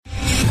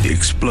The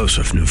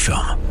explosive new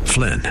film,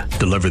 Flynn,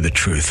 deliver the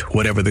truth,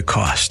 whatever the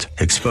cost,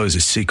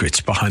 exposes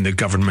secrets behind the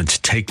government's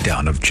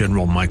takedown of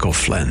General Michael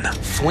Flynn.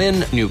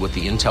 Flynn knew what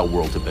the intel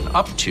world had been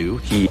up to.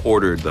 He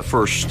ordered the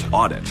first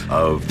audit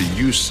of the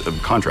use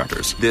of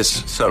contractors.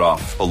 This set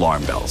off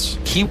alarm bells.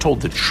 He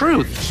told the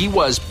truth. He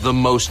was the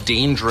most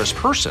dangerous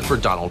person for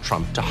Donald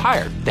Trump to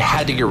hire. They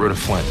had to get rid of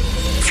Flynn.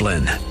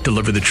 Flynn,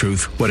 deliver the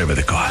truth, whatever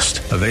the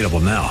cost. Available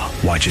now.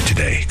 Watch it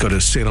today. Go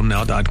to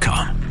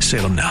salemnow.com.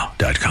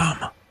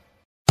 salemnow.com.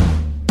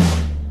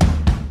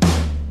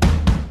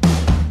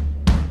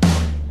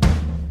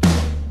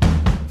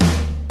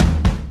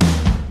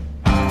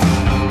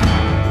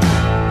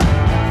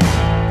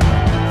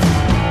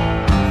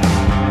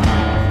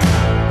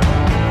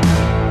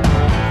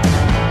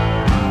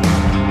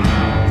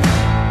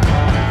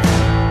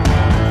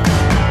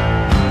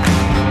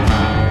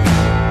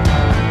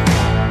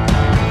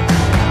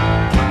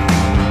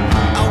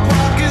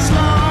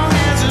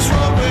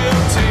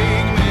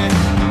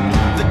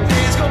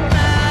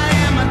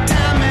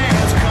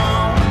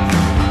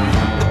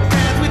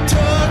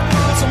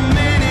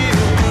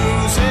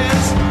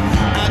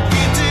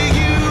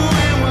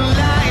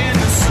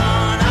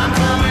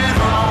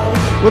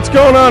 What's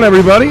going on,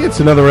 everybody? It's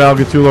another Al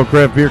Gattullo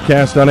Craft Beer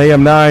Cast on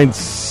AM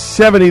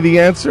 970 The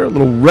Answer, a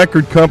little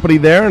record company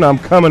there, and I'm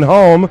coming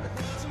home.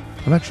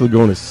 I'm actually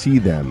going to see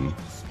them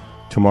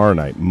tomorrow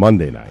night,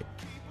 Monday night,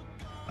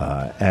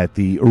 at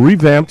the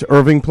revamped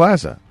Irving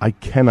Plaza. I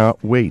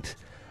cannot wait.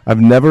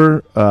 I've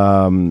never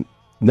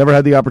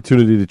had the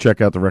opportunity to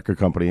check out the record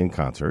company in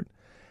concert,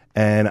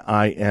 and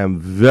I am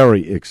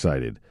very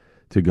excited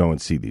to go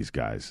and see these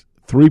guys.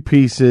 3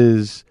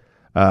 pieces,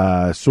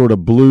 sort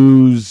of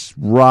blues,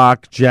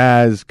 rock,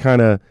 jazz, kind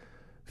of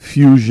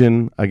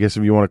fusion, I guess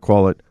if you want to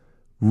call it.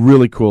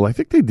 Really cool. I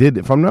think they did,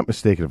 if I'm not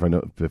mistaken,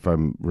 if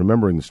I'm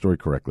remembering the story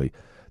correctly,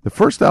 the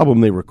first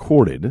album they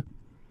recorded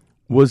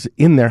was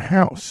in their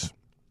house.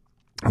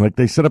 Like,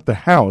 they set up the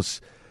house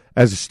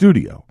as a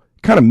studio,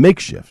 kind of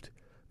makeshift.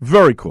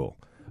 Very cool.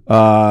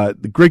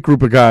 The great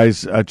group of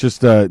guys,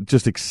 just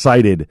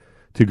excited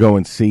to go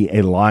and see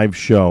a live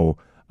show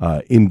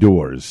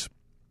indoors.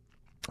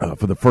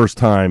 For the first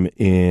time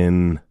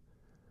in,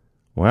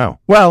 wow.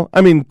 Well, I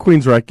mean,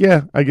 Queensryche,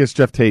 yeah, I guess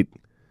Jeff Tate,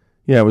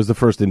 yeah, it was the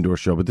first indoor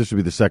show, but this would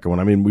be the second one.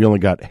 I mean, we only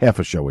got half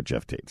a show with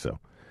Jeff Tate, so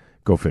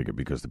go figure,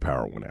 because the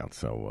power went out.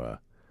 So,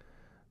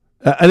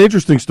 an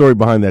interesting story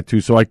behind that,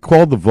 too. So I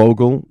called the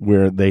Vogel,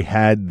 where they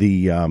had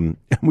the,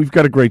 we've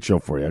got a great show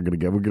for you. We're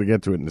going to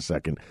get to it in a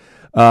second.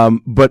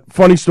 But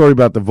funny story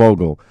about the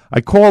Vogel. I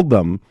called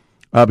them,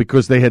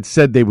 because they had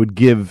said they would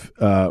give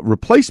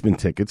replacement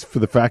tickets for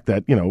the fact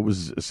that, you know, it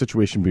was a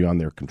situation beyond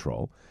their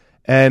control.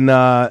 And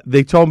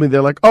they told me,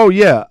 they're like, oh,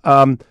 yeah,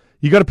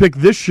 you got to pick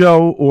this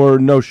show or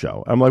no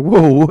show. I'm like,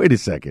 whoa, wait a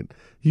second.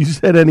 You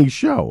said any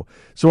show.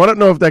 So I don't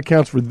know if that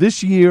counts for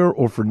this year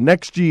or for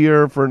next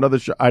year for another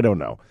show. I don't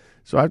know.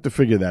 So I have to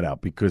figure that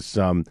out, because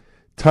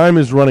time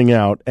is running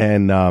out,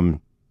 and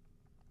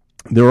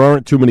there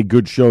aren't too many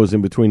good shows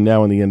in between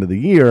now and the end of the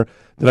year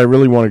that I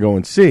really want to go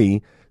and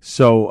see.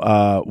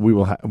 So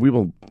we'll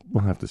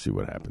have to see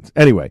what happens.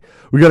 Anyway,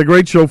 we got a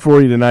great show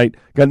for you tonight.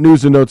 Got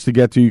news and notes to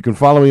get to. You can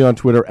follow me on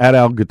Twitter at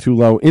Al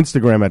Gattullo,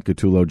 Instagram at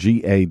Gattullo,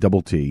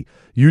 GATTULLO,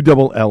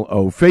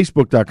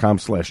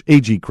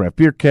 Facebook.com/AG Craft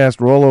Beer Cast.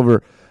 We're all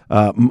over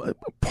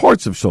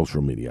parts of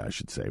social media, I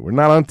should say. We're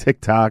not on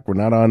TikTok. We're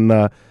not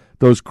on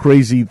those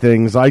crazy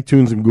things.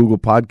 iTunes and Google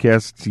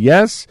Podcasts,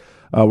 yes.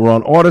 We're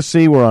on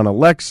Odyssey. We're on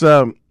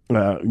Alexa.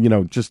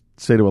 Just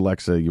say to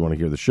Alexa you want to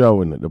hear the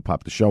show, and it'll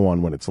pop the show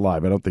on when it's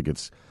live. I don't think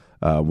it's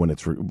when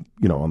it's on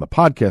the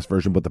podcast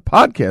version, but the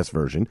podcast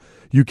version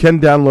you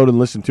can download and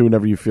listen to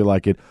whenever you feel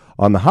like it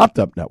on the Hopped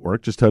Up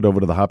Network. Just head over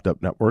to the Hopped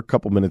Up Network a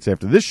couple minutes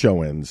after this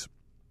show ends,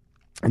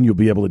 and you'll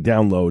be able to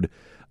download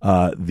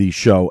the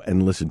show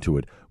and listen to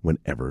it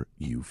whenever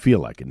you feel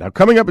like it. Now,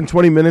 coming up in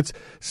 20 minutes,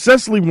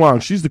 Cecily Wong.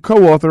 She's the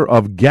co-author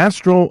of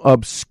Gastro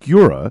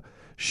Obscura.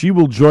 She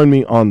will join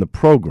me on the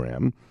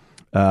program.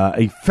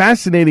 A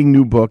fascinating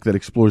new book that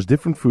explores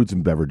different foods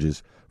and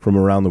beverages from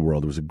around the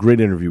world. It was a great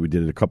interview. We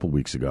did it a couple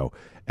weeks ago,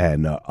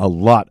 and a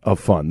lot of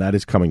fun. That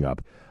is coming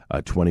up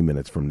 20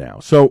 minutes from now.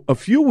 So a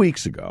few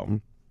weeks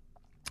ago,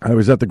 I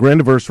was at the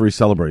Grandiversary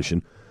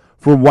celebration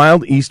for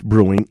Wild East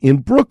Brewing in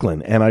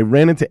Brooklyn, and I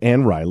ran into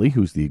Ann Riley,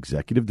 who's the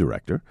executive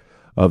director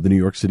of the New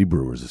York City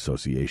Brewers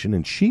Association,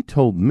 and she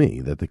told me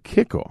that the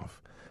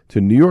kickoff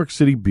to New York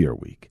City Beer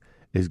Week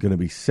is going to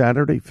be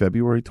Saturday,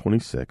 February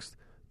 26th,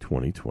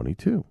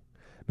 2022.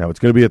 Now, it's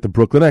going to be at the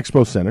Brooklyn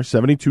Expo Center,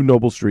 72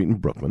 Noble Street in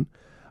Brooklyn,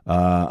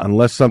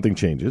 unless something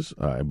changes.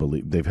 I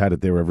believe they've had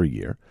it there every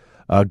year.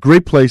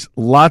 Great place,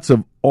 lots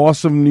of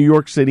awesome New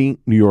York City,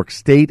 New York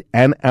State,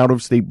 and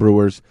out-of-state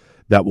brewers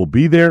that will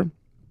be there.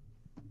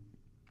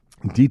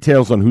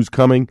 Details on who's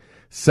coming,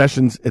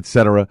 sessions,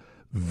 etc.,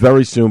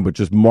 very soon, but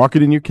just mark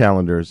it in your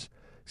calendars.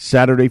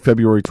 Saturday,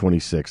 February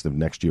 26th of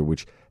next year,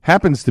 which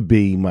happens to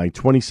be my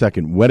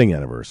 22nd wedding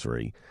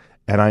anniversary,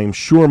 and I am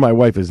sure my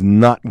wife is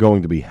not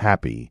going to be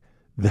happy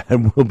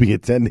that we'll be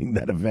attending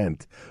that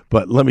event.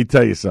 But let me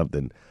tell you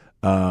something.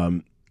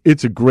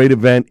 It's a great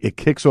event. It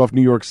kicks off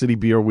New York City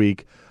Beer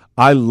Week.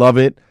 I love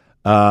it.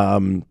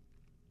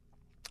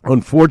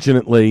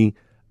 Unfortunately,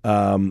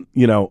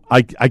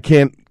 I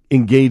can't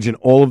engage in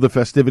all of the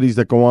festivities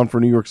that go on for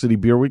New York City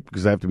Beer Week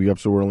because I have to be up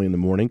so early in the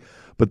morning.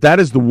 But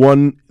that is the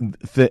one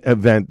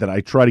event that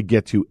I try to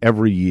get to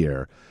every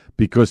year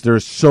because there are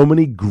so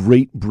many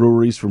great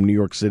breweries from New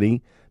York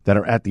City that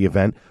are at the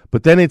event.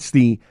 But then it's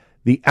the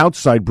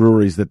outside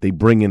breweries that they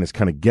bring in as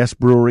kind of guest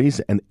breweries,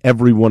 and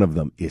every one of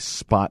them is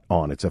spot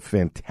on. It's a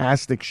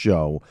fantastic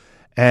show.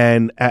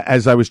 And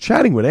as I was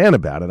chatting with Ann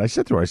about it, I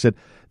said to her,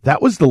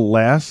 that was the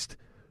last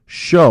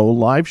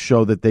live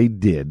show that they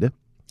did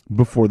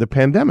before the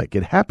pandemic.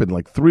 It happened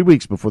like 3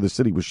 weeks before the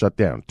city was shut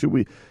down.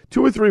 2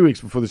 or 3 weeks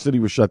before the city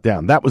was shut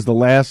down. That was the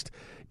last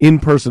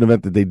in-person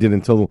event that they did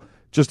until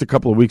just a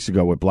couple of weeks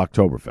ago at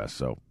Blocktoberfest.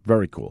 So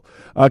very cool.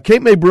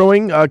 Cape May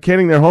Brewing,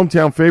 canning their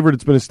hometown favorite.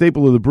 It's been a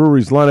staple of the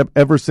brewery's lineup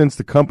ever since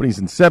the company's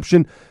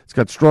inception. It's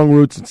got strong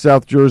roots in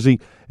South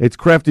Jersey. It's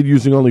crafted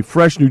using only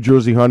fresh New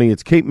Jersey honey.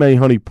 It's Cape May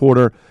Honey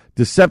Porter,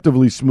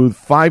 deceptively smooth,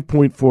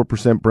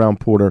 5.4% brown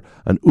porter,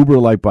 an uber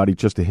light body,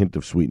 just a hint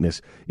of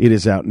sweetness. It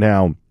is out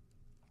now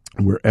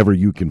wherever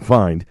you can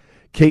find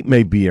Cape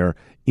May beer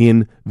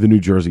in the New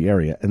Jersey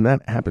area, and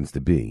that happens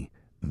to be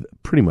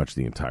pretty much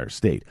the entire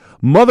state.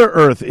 Mother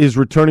Earth is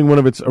returning one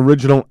of its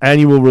original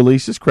annual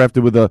releases,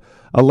 crafted with a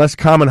less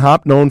common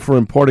hop known for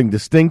imparting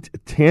distinct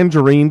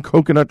tangerine,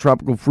 coconut,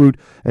 tropical fruit,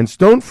 and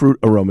stone fruit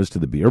aromas to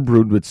the beer,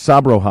 brewed with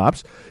Sabro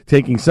hops,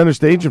 taking center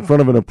stage in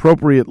front of an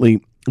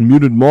appropriately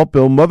muted malt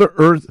bill. Mother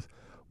Earth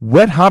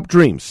Wet Hop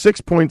Dreams,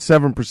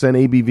 6.7%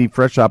 ABV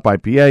fresh hop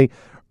IPA,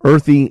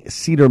 earthy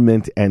cedar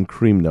mint and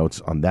cream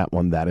notes on that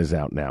one. That is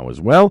out now as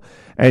well.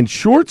 And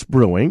Shorts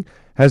Brewing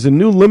has a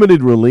new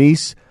limited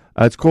release.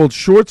 It's called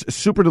Shorts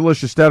Super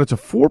Delicious Stout. It's a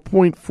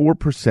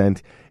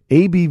 4.4%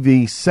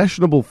 ABV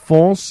sessionable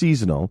fall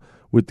seasonal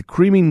with the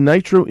creamy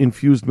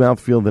nitro-infused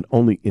mouthfeel that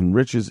only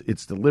enriches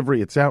its delivery.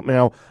 It's out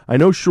now. I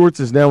know Shorts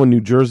is now in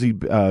New Jersey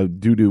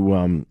due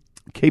to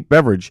Cape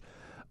Beverage,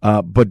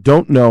 but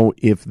don't know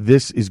if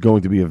this is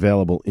going to be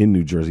available in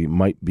New Jersey. It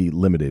might be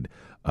limited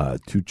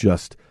to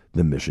just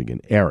the Michigan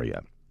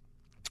area.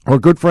 Our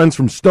good friends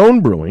from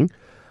Stone Brewing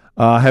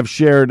have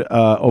shared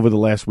over the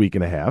last week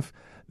and a half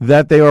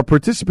that they are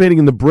participating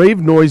in the Brave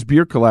Noise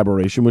beer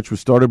collaboration, which was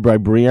started by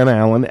Brianna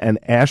Allen and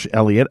Ash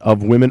Elliott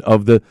of Women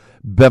of the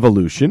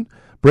Bevolution.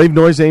 Brave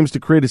Noise aims to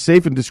create a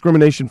safe and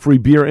discrimination-free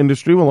beer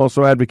industry while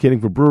also advocating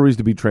for breweries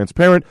to be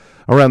transparent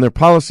around their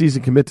policies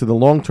and commit to the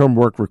long-term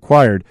work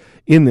required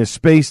in this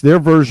space. Their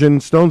version,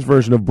 Stone's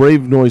version of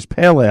Brave Noise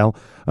Pale Ale,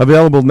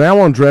 available now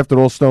on draft at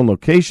all Stone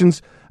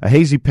locations. A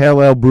hazy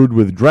pale ale brewed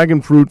with dragon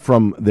fruit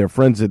from their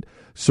friends at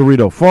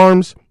Cerrito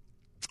Farms.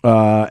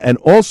 And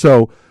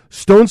also,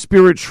 Stone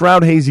Spirit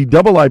Shroud Hazy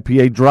Double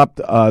IPA dropped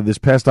this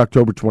past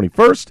October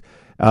 21st.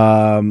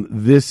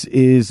 This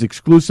is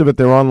exclusive at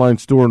their online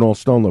store in all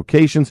Stone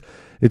locations.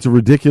 It's a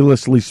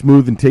ridiculously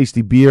smooth and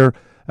tasty beer.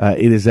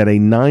 It is at a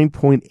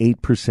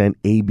 9.8%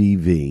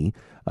 ABV.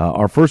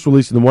 Our first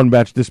release in the One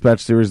Batch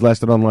Dispatch series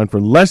lasted online for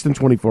less than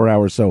 24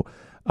 hours, so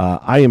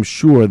I am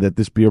sure that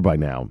this beer by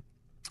now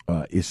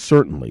is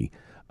certainly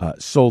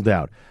sold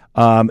out.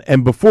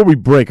 And before we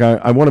break,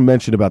 I want to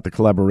mention about the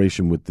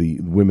collaboration with the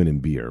Women in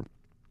Beer.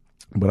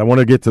 But I want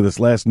to get to this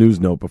last news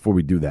note before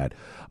we do that.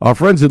 Our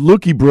friends at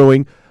Lukey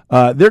Brewing,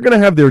 they're going to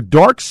have their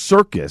Dark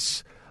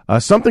Circus.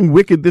 Something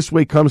Wicked This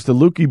Way comes to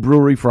Lukey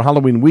Brewery for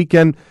Halloween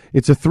weekend.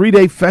 It's a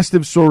 3-day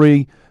festive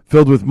soiree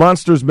filled with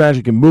monsters,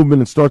 magic, and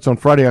movement. It starts on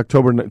Friday,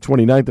 October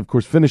 29th. Of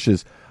course,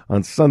 finishes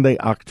on Sunday,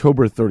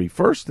 October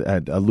 31st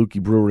at Lukey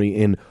Brewery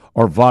in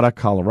Arvada,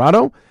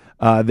 Colorado.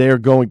 They're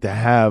going to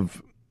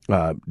have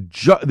a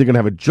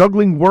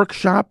juggling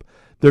workshop.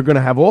 They're going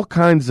to have all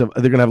kinds of.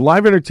 They're going to have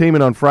live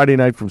entertainment on Friday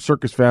night from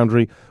Circus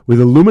Foundry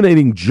with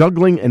illuminating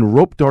juggling and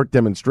rope dart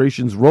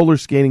demonstrations, roller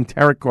skating,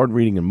 tarot card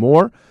reading, and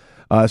more.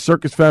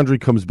 Circus Foundry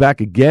comes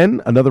back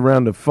again, another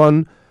round of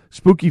fun,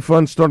 spooky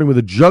fun, starting with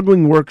a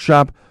juggling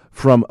workshop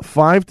from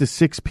 5 to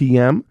 6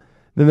 p.m.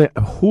 Then they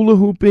hula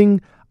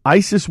hooping,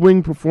 Isis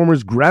wing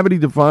performers,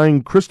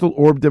 gravity-defying crystal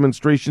orb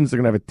demonstrations.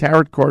 They're going to have a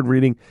tarot card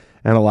reading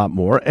and a lot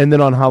more. And then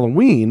on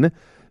Halloween,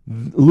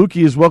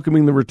 Lukey is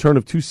welcoming the return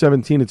of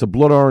 217. It's a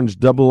blood orange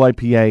double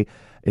IPA.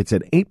 It's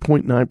at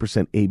 8.9%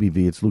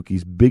 ABV. It's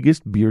Lukey's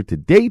biggest beer to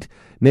date,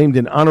 named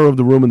in honor of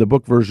the room in the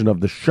book version of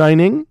The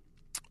Shining.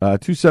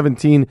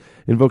 217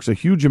 invokes a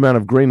huge amount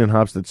of grain and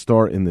hops that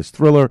star in this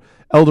thriller.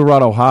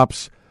 Eldorado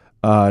hops,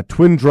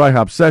 twin dry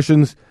hop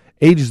sessions,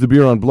 ages the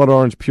beer on blood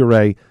orange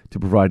puree to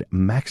provide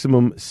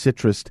maximum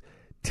citrus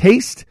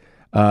taste.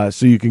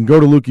 So you can go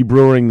to Lukey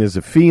Brewing. There's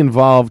a fee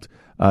involved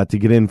to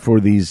get in for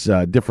these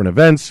different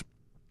events.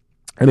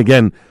 And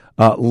again,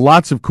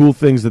 lots of cool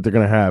things that they're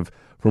going to have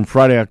from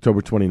Friday,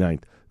 October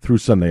 29th through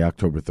Sunday,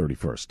 October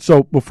 31st.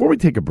 So before we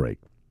take a break,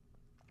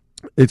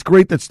 it's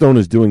great that Stone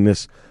is doing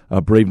this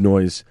Brave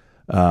Noise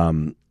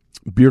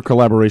beer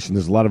collaboration.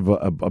 There's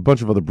a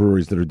bunch of other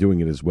breweries that are doing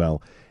it as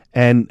well.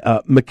 And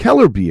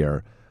McKellar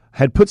Beer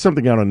had put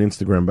something out on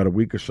Instagram about a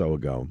week or so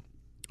ago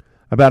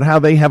about how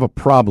they have a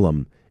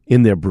problem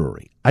in their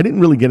brewery. I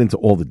didn't really get into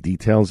all the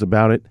details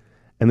about it,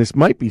 and this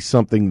might be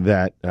something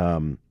that,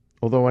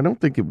 although I don't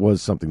think it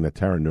was something that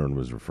Tara Nurin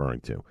was referring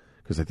to,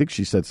 because I think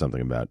she said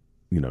something about,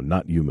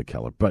 not you,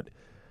 McKellar. But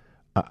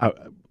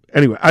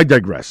anyway, I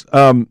digress.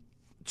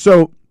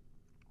 So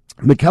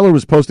McKellar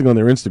was posting on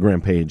their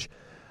Instagram page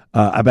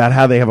about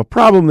how they have a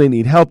problem, they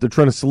need help, they're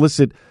trying to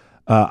solicit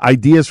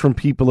ideas from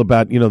people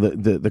about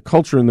the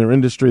culture in their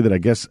industry. That I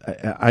guess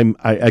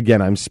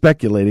I'm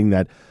speculating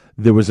that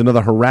there was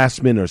another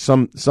harassment or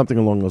something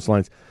along those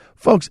lines.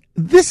 Folks,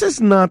 this is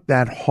not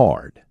that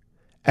hard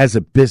as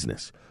a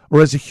business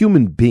or as a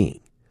human being.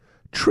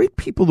 Treat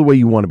people the way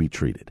you want to be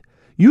treated.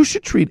 You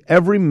should treat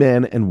every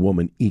man and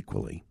woman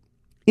equally.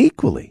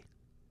 Equally.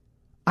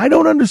 I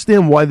don't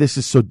understand why this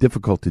is so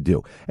difficult to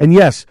do. And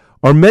yes,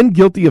 are men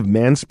guilty of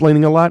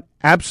mansplaining a lot?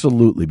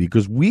 Absolutely,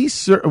 because we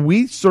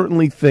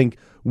certainly think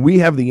we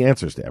have the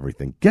answers to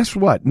everything. Guess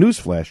what?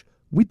 Newsflash,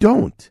 we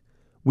don't.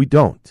 We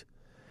don't.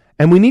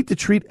 And we need to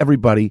treat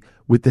everybody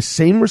with the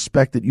same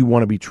respect that you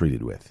want to be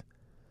treated with.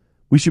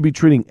 We should be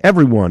treating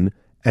everyone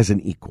as an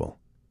equal,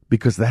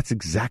 because that's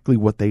exactly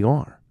what they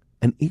are,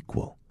 an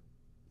equal.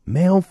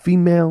 Male,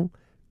 female,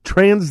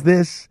 trans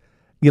this,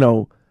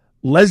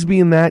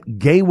 lesbian that,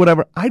 gay,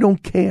 whatever. I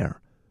don't care.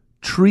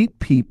 Treat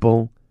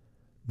people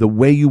the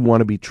way you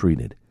want to be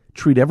treated.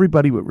 Treat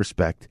everybody with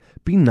respect.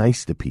 Be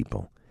nice to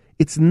people.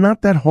 It's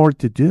not that hard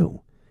to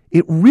do.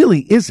 It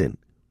really isn't.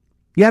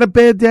 You had a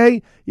bad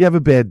day? You have a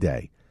bad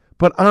day.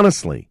 But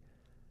honestly,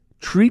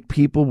 treat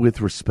people with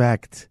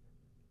respect.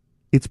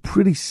 It's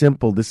pretty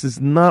simple. This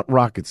is not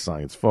rocket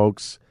science,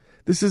 folks.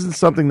 This isn't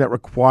something that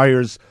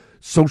requires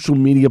social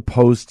media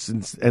posts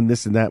and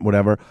this and that,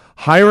 whatever.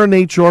 Hire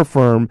an HR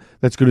firm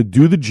that's going to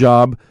do the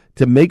job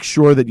to make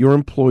sure that your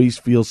employees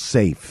feel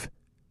safe.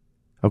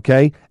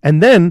 Okay?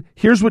 And then,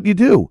 here's what you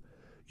do.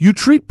 You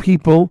treat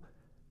people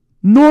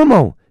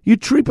normal.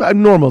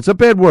 Normal, it's a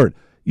bad word.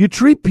 You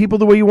treat people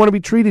the way you want to be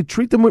treated.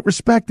 Treat them with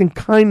respect and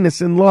kindness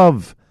and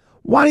love.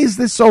 Why is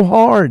this so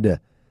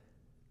hard?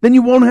 Then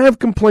you won't have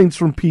complaints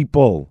from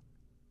people.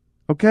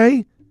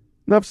 Okay?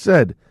 Enough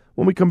said.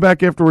 When we come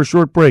back after a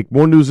short break,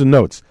 more news and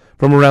notes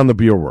from around the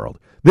beer world.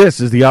 This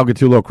is the Al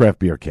Gattullo Craft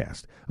Beer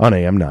Cast on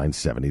AM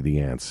 970 The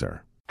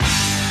Answer.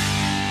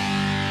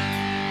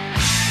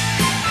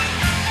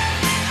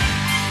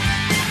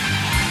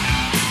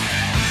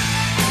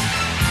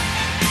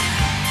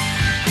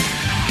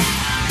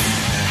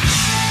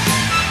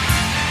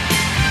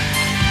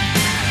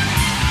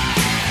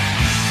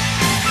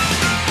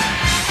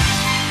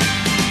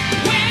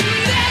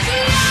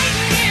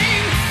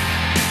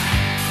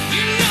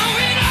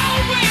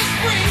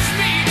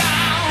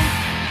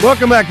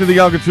 Welcome back to the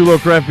Al Gattullo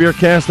Craft Beer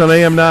Cast on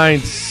AM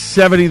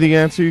 970 The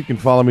Answer. You can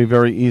follow me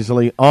very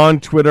easily on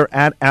Twitter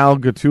at Al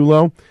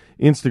Gattullo,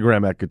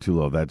 Instagram at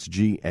Gattullo, that's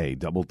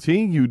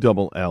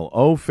GATTULLO,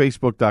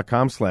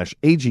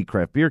 Facebook.com/AG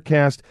Craft Beer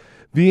Cast,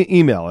 via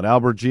email at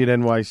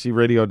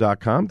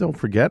albertg@nycradio.com. Don't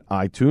forget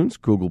iTunes,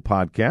 Google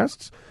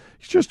Podcasts.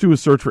 Just do a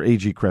search for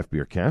AG Craft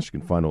Beer Cast. You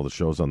can find all the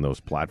shows on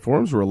those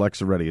platforms. We're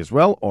Alexa ready as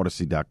well,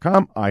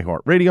 Odyssey.com,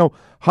 iHeartRadio,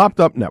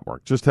 Hopped Up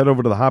Network. Just head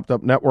over to the Hopped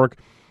Up Network.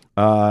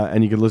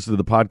 And you can listen to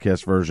the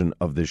podcast version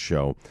of this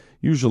show.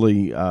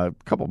 Usually a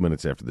couple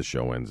minutes after the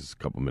show ends, a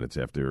couple minutes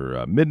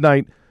after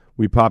midnight,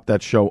 we pop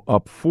that show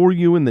up for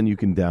you, and then you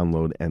can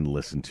download and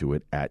listen to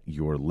it at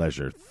your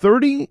leisure.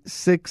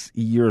 36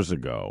 years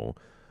ago,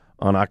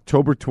 on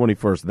October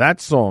 21st, that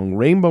song,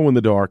 Rainbow in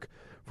the Dark,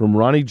 from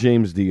Ronnie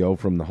James Dio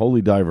from the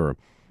Holy Diver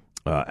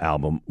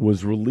album,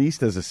 was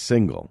released as a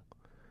single.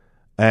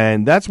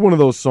 And that's one of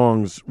those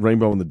songs,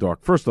 Rainbow in the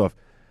Dark. First off,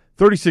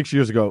 36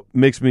 years ago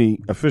makes me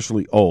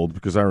officially old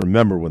because I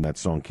remember when that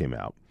song came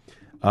out.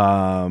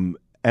 And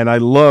I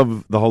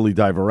love the Holy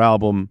Diver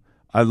album.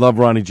 I love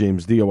Ronnie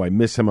James Dio. I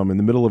miss him. I'm in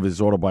the middle of his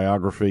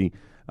autobiography.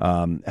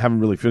 Haven't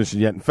really finished it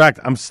yet. In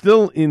fact, I'm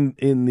still in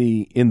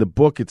the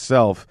book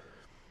itself.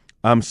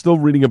 I'm still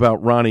reading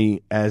about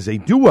Ronnie as a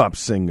doo-wop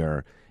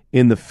singer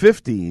in the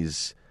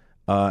 50s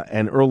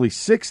and early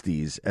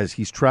 60s as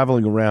he's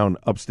traveling around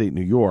upstate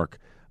New York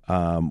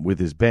with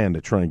his band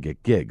to try and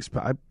get gigs.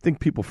 But I think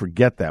people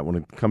forget that when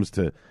it comes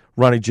to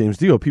Ronnie James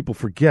Dio. People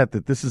forget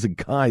that this is a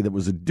guy that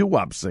was a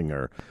doo-wop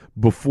singer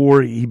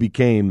before he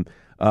became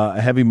a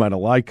heavy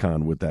metal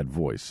icon with that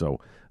voice. So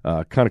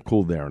kind of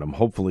cool there. And I'm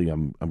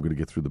going to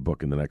get through the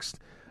book in the next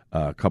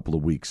couple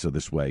of weeks. So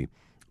this way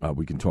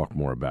we can talk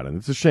more about it. And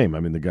it's a shame. I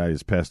mean, the guy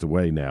has passed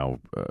away now.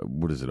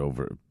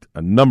 Over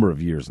a number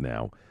of years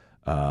now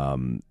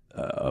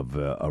of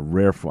a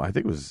rare form. I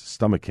think it was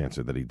stomach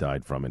cancer that he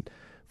died from. And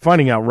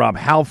finding out Rob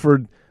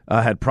Halford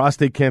had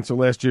prostate cancer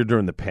last year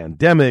during the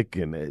pandemic,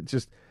 and it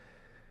just,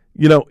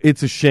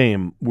 it's a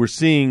shame. We're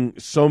seeing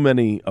so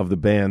many of the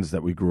bands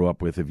that we grew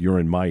up with, if you're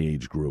in my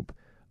age group,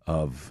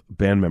 of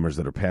band members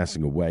that are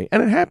passing away.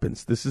 And it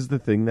happens. This is the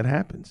thing that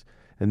happens.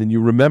 And then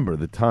you remember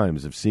the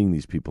times of seeing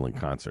these people in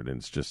concert. And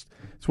it's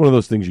one of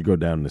those things you go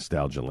down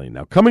nostalgia lane.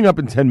 Now, coming up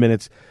in 10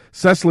 minutes,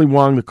 Cecily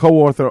Wong, the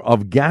co-author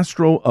of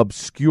Gastro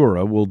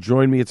Obscura, will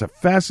join me. It's a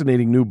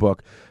fascinating new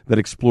book that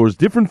explores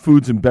different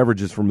foods and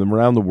beverages from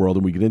around the world,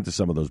 and we get into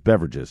some of those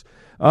beverages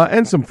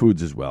and some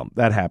foods as well.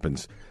 That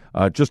happens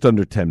just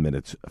under 10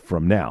 minutes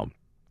from now.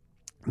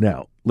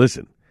 Now,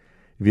 listen,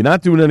 if you're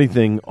not doing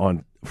anything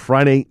on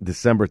Friday night,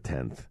 December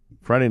 10th,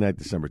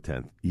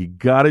 you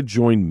got to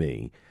join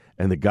me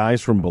and the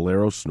guys from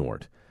Bolero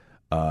Snort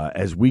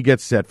as we get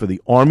set for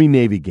the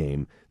Army-Navy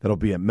game that'll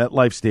be at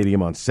MetLife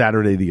Stadium on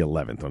Saturday the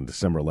 11th, on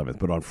December 11th.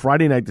 But on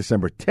Friday night,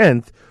 December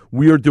 10th,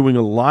 we are doing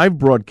a live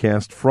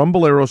broadcast from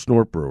Bolero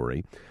Snort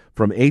Brewery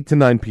from 8 to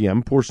 9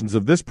 p.m. Portions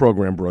of this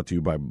program brought to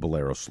you by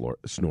Bolero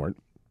Snort.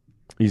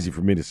 Easy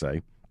for me to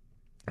say.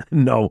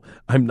 No,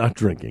 I'm not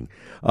drinking.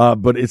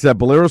 But it's at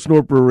Bolero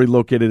Snort Brewery,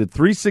 located at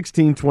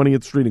 316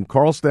 20th Street in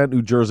Carlstadt,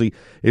 New Jersey.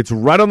 It's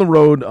right on the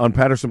road on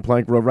Patterson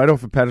Plank Road, right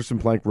off of Patterson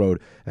Plank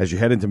Road as you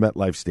head into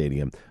MetLife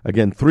Stadium.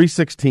 Again,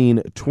 316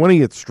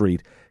 20th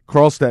Street,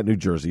 Carlstadt, New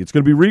Jersey. It's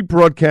going to be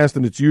rebroadcast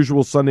in its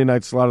usual Sunday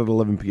night slot at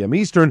 11 p.m.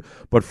 Eastern,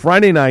 but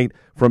Friday night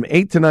from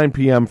 8 to 9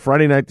 p.m.,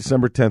 Friday night,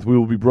 December 10th, we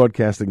will be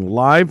broadcasting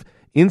live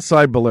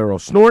inside Bolero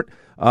Snort.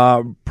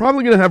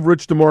 Probably going to have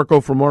Rich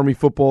DeMarco from Army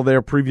Football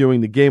there previewing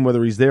the game.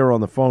 Whether he's there or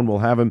on the phone, we'll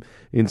have him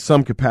in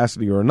some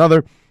capacity or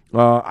another.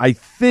 I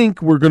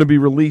think we're going to be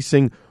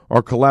releasing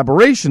our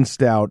collaboration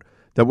stout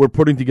that we're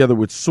putting together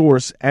with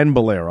Source and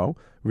Bolero.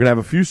 We're going to have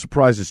a few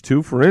surprises,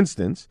 too. For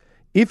instance,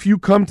 if you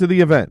come to the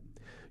event,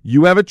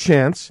 you have a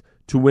chance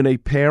to win a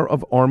pair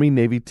of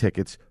Army-Navy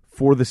tickets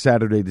for the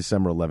Saturday,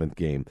 December 11th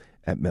game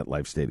at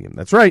MetLife Stadium.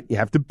 That's right. You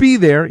have to be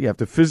there. You have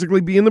to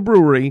physically be in the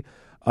brewery.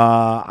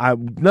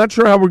 I'm not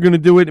sure how we're going to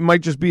do it. It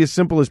might just be as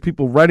simple as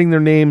people writing their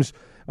names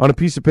on a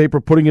piece of paper,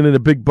 putting it in a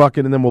big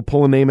bucket, and then we'll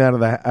pull a name out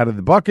of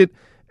the bucket.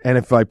 And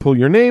if I pull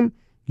your name,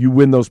 you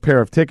win those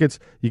pair of tickets.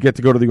 You get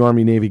to go to the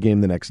Army-Navy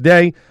game the next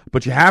day.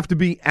 But you have to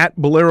be at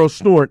Bolero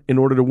Snort in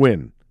order to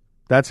win.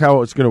 That's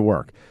how it's going to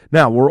work.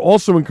 Now, we're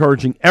also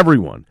encouraging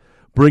everyone,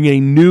 bring a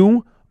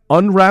new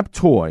unwrapped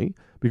toy,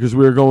 because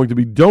we are going to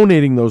be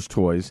donating those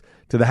toys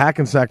to the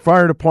Hackensack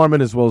Fire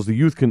Department as well as the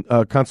Youth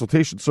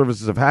Consultation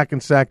Services of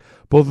Hackensack.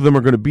 Both of them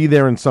are going to be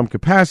there in some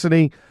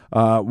capacity.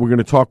 We're going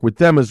to talk with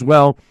them as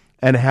well,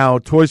 and how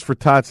Toys for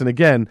Tots, and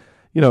again,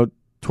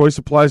 toy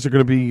supplies are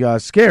going to be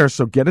scarce,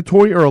 so get a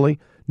toy early,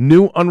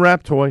 new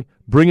unwrapped toy,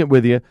 bring it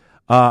with you.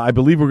 I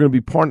believe we're going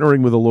to be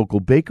partnering with a local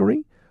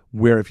bakery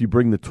where if you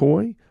bring the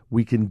toy,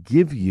 we can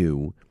give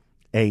you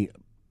a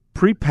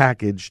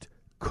prepackaged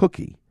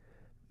cookie.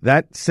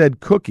 That said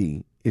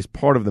cookie is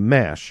part of the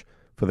mash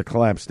for the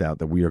collab stout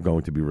that we are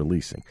going to be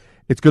releasing.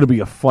 It's going to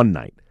be a fun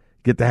night.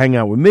 Get to hang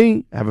out with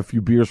me, have a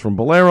few beers from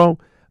Bolero,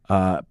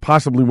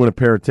 possibly win a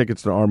pair of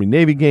tickets to the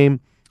Army-Navy game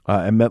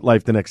at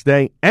MetLife the next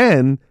day,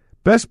 and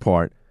best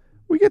part,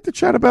 we get to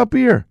chat about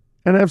beer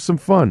and have some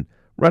fun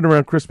right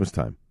around Christmas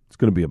time. It's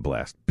going to be a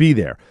blast. Be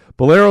there.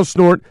 Bolero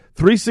Snort,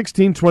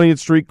 316 20th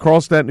Street,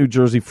 Carlstadt, New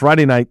Jersey,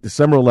 Friday night,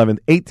 December 11th,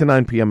 8 to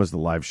 9 p.m. is the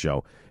live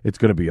show. It's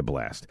going to be a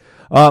blast.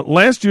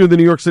 Last year, the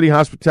New York City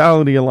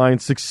Hospitality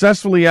Alliance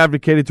successfully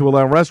advocated to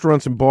allow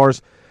restaurants and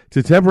bars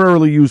to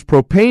temporarily use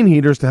propane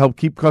heaters to help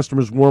keep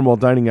customers warm while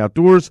dining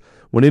outdoors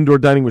when indoor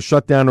dining was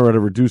shut down or at a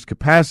reduced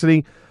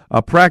capacity,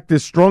 a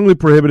practice strongly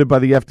prohibited by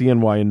the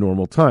FDNY in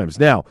normal times.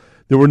 Now,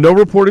 there were no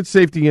reported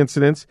safety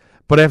incidents,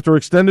 but after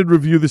extended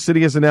review, the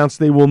city has announced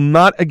they will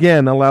not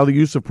again allow the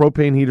use of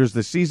propane heaters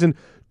this season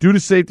due to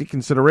safety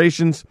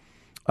considerations.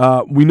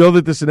 We know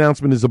that this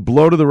announcement is a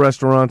blow to the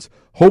restaurants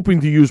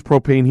hoping to use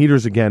propane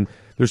heaters again.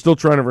 They're still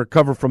trying to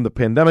recover from the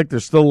pandemic.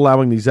 They're still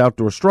allowing these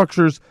outdoor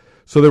structures,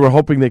 so they were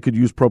hoping they could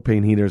use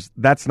propane heaters.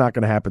 That's not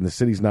going to happen. The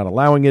city's not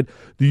allowing it.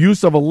 The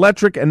use of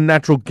electric and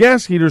natural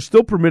gas heaters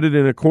still permitted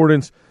in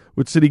accordance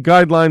with city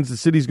guidelines. The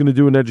city's going to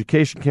do an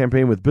education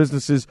campaign with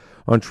businesses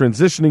on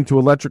transitioning to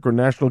electric or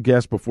natural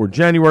gas before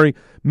January.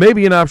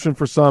 Maybe an option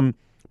for some,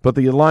 but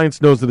the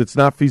Alliance knows that it's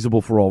not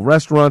feasible for all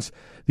restaurants.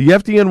 The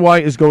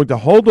FDNY is going to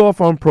hold off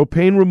on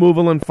propane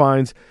removal and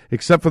fines,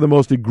 except for the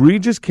most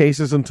egregious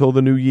cases, until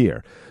the new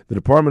year. The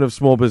Department of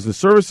Small Business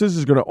Services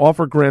is going to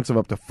offer grants of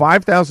up to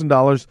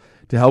 $5,000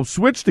 to help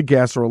switch to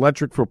gas or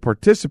electric for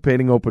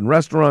participating open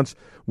restaurants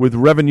with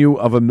revenue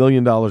of $1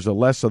 million or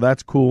less, so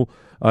that's cool.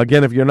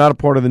 Again, if you're not a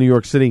part of the New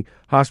York City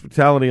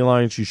Hospitality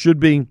Alliance, you should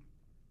be.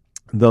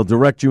 They'll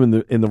direct you in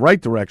the right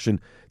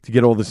direction to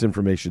get all this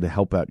information to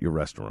help out your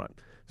restaurant.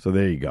 So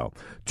there you go.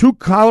 Two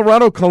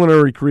Colorado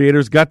culinary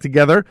creators got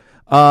together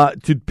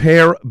to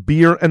pair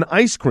beer and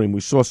ice cream.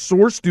 We saw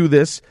Source do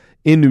this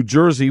in New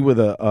Jersey with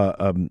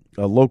a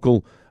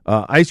local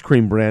ice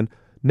cream brand.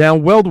 Now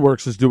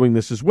WeldWorks is doing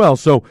this as well.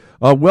 So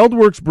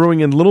WeldWorks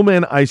Brewing and Little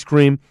Man Ice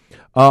Cream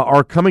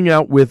are coming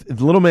out with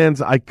Little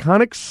Man's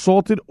iconic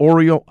salted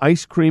Oreo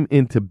ice cream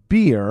into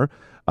beer.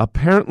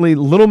 Apparently,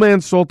 Little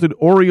Man's salted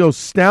Oreo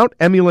stout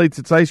emulates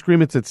its ice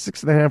cream. It's at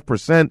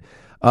 6.5%.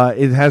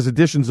 It has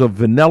additions of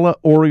vanilla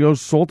Oreos,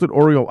 salted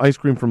Oreo ice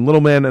cream from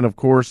Little Man, and, of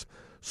course,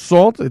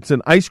 Salt, it's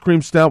an ice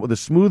cream stout with a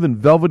smooth and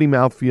velvety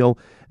mouthfeel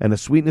and a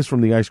sweetness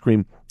from the ice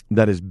cream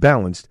that is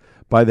balanced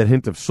by that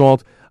hint of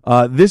salt.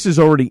 This is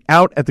already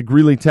out at the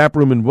Greeley Tap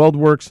Room in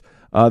WeldWorks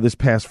this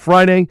past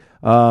Friday,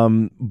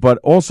 but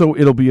also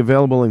it'll be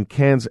available in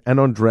cans and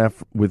on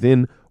draft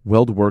within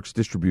WeldWorks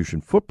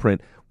distribution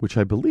footprint, which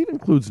I believe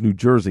includes New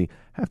Jersey.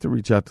 I have to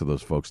reach out to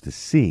those folks to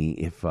see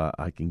if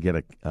I can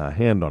get a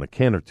hand on a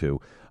can or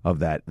two of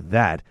that.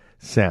 That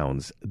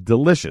sounds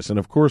delicious. And,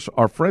 of course,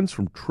 our friends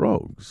from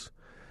Trogs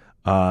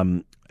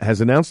has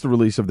announced the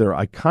release of their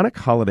iconic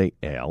holiday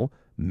ale,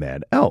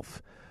 Mad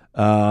Elf.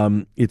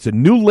 It's a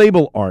new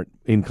label art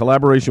in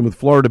collaboration with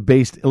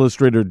Florida-based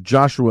illustrator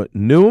Joshua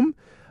Noom.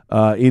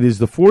 It is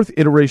the fourth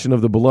iteration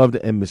of the beloved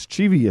and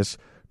mischievous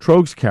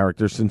Trogs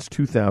character since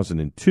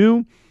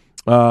 2002.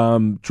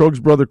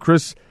 Trogs' brother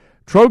Chris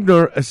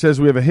Trogner says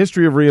we have a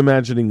history of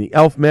reimagining the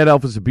Elf. Mad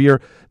Elf is a beer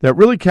that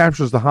really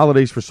captures the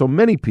holidays for so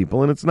many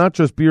people, and it's not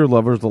just beer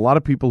lovers. A lot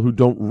of people who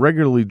don't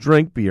regularly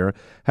drink beer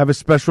have a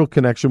special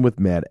connection with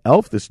Mad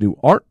Elf. This new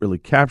art really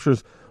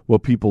captures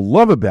what people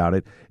love about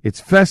it. It's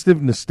festive,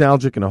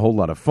 nostalgic, and a whole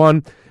lot of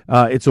fun.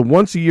 It's a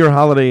once-a-year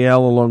holiday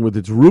ale along with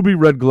its ruby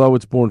red glow.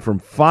 It's born from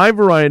 5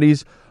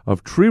 varieties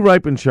of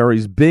tree-ripened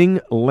cherries.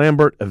 Bing,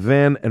 Lambert,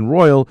 Van, and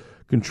Royal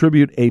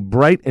contribute a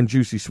bright and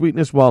juicy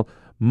sweetness, while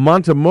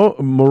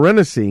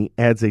Montmorency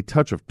adds a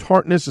touch of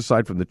tartness.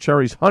 Aside from the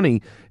cherries,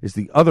 honey is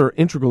the other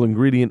integral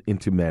ingredient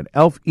into Mad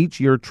Elf. Each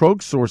year,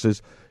 Trogs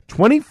sources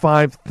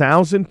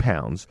 25,000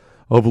 pounds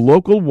of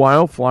local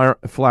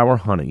wildflower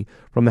honey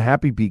from the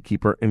Happy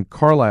Beekeeper in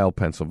Carlisle,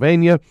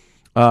 Pennsylvania.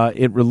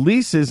 It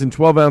releases in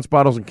 12-ounce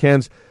bottles and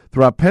cans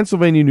throughout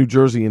Pennsylvania, New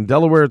Jersey, and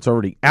Delaware. It's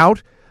already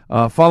out,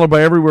 followed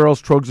by everywhere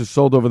else Trogs is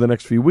sold over the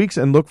next few weeks.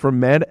 And look for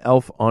Mad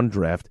Elf on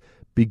draft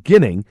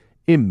beginning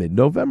in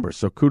mid-November.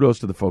 So kudos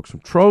to the folks from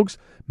Trogs.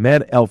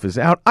 Mad Elf is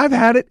out. I've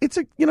had it. It's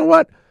you know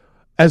what?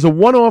 As a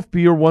one-off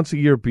beer,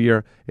 once-a-year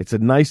beer, it's a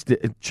nice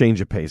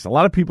change of pace. A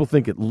lot of people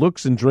think it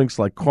looks and drinks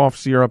like cough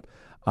syrup.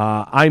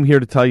 I'm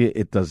here to tell you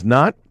it does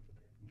not.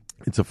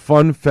 It's a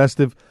fun,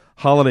 festive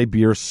holiday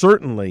beer,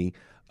 certainly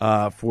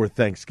for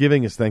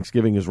Thanksgiving, as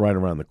Thanksgiving is right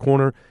around the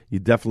corner. You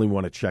definitely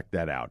want to check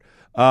that out.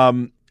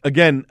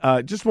 Again,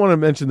 just want to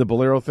mention the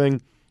Bolero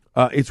thing.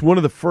 It's one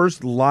of the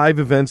first live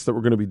events that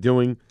we're going to be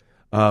doing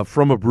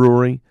from a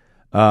brewery,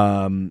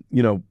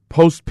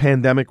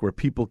 post-pandemic where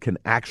people can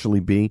actually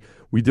be.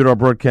 We did our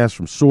broadcast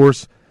from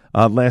Source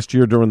last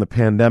year during the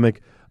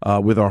pandemic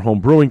with our home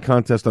brewing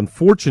contest.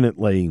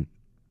 Unfortunately,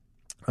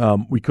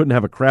 we couldn't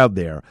have a crowd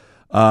there,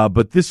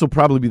 but this will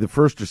probably be the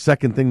first or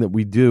second thing that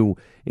we do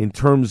in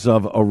terms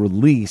of a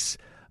release,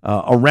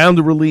 around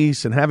the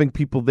release and having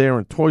people there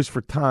and Toys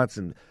for Tots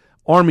and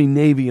Army,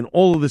 Navy, and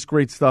all of this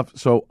great stuff.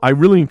 So I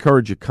really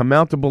encourage you, come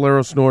out to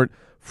Bolero Snort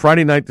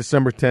Friday night,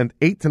 December 10th,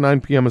 8 to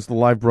 9 p.m. is the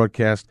live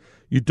broadcast.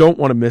 You don't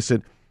want to miss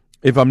it.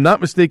 If I'm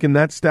not mistaken,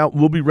 that stout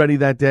will be ready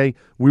that day.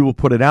 We will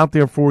put it out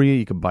there for you.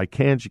 You can buy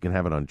cans. You can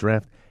have it on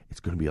draft.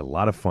 It's going to be a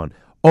lot of fun.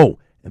 Oh,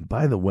 and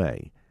by the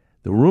way,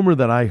 the rumor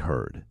that I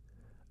heard,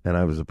 and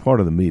I was a part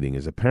of the meeting,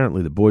 is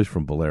apparently the boys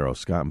from Bolero,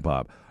 Scott and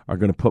Bob, are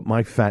going to put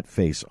my fat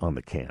face on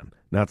the can.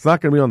 Now, it's not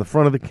going to be on the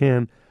front of the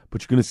can,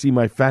 but you're going to see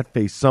my fat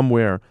face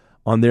somewhere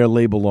on their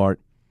label art.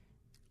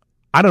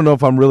 I don't know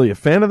if I'm really a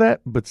fan of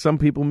that, but some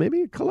people,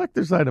 maybe a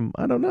collector's item.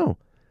 I don't know.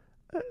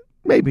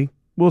 Maybe.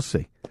 We'll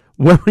see.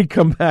 When we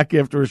come back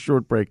after a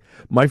short break,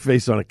 my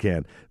face on a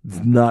can.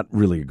 It's not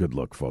really a good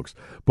look, folks.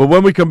 But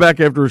when we come back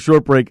after a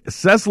short break,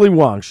 Cecily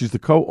Wong, she's the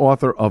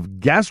co-author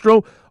of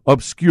Gastro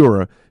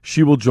Obscura.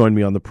 She will join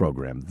me on the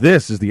program.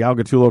 This is the Al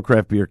Gattullo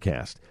Craft Beer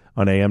Cast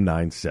on AM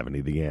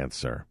 970, The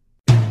Answer.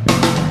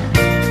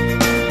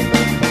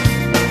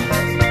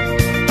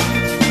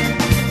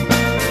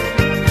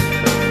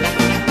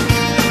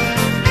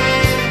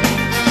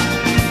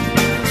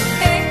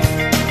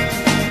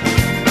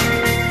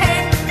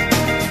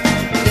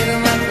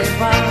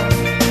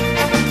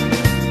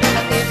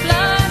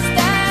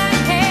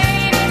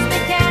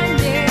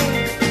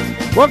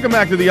 Welcome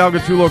back to the Al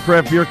Gattullo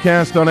Craft Beer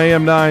Cast on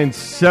AM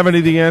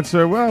 970, The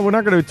Answer. Well, we're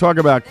not going to talk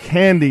about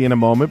candy in a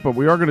moment, but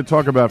we are going to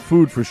talk about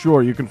food for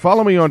sure. You can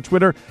follow me on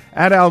Twitter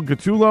at Al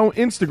Gattullo,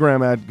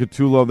 Instagram at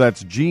Gattullo.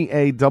 That's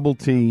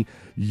GATTULLO.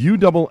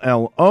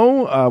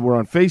 We're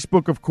on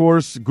Facebook, of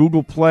course,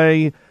 Google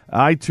Play,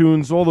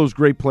 iTunes, all those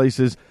great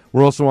places.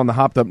 We're also on the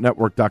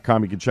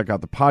HoppedUpNetwork.com. You can check out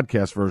the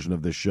podcast version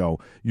of this show,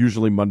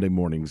 usually Monday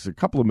mornings, a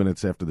couple of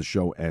minutes after the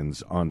show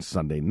ends on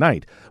Sunday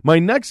night. My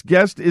next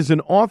guest is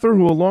an author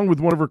who, along with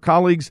one of her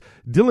colleagues,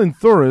 Dylan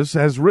Thuras,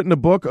 has written a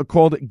book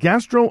called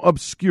Gastro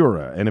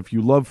Obscura. And if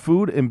you love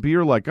food and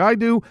beer like I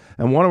do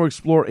and want to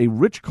explore a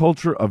rich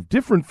culture of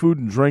different food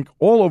and drink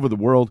all over the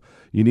world,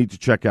 you need to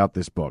check out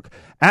this book.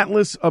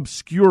 Atlas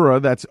Obscura,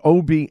 that's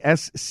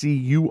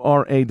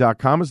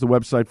OBSCURA.com, is the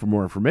website for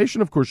more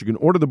information. Of course, you can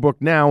order the book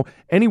now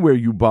anywhere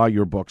you buy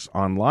your books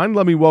online.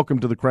 Let me welcome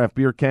to the Craft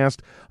Beer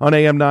Cast on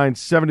AM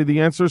 970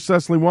 The Answer,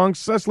 Cecily Wong.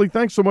 Cecily,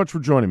 thanks so much for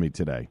joining me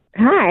today.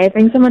 Hi,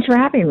 thanks so much for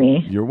having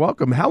me. You're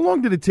welcome. How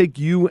long did it take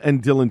you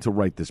and Dylan to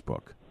write this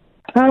book?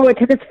 Oh, it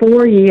took us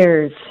 4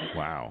 years.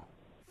 Wow.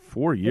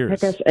 4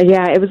 years.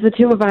 Yeah, it was the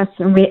two of us,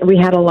 and we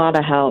had a lot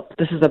of help.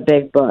 This is a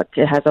big book.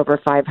 It has over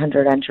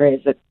 500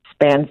 entries. It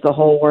spans the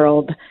whole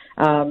world.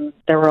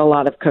 There were a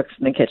lot of cooks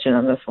in the kitchen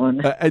on this one.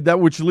 That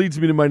which leads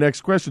me to my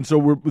next question.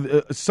 So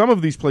some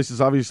of these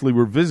places obviously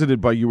were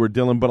visited by you or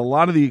Dylan, but a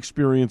lot of the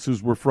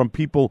experiences were from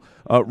people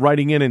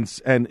writing in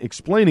and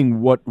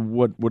explaining what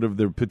of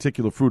their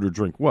particular food or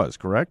drink was,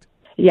 correct?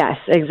 Yes,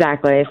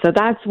 exactly. So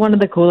that's one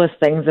of the coolest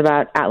things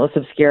about Atlas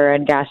Obscura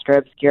and Gastro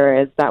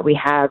Obscura is that we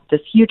have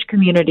this huge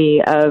community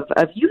of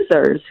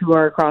users who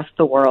are across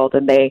the world,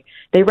 and they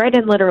write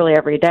in literally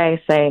every day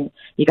saying,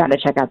 you got to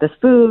check out this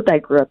food. I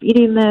grew up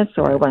eating this,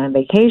 or I went on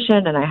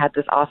vacation and I had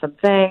this awesome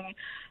thing.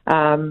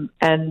 And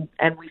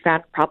we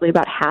found probably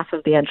about half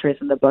of the entries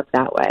in the book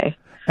that way.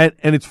 And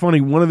it's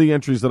funny, one of the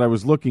entries that I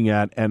was looking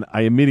at, and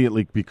I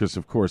immediately, because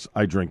of course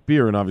I drink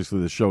beer, and obviously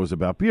the show is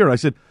about beer, I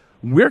said,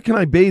 where can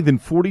I bathe in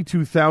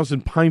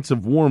 42,000 pints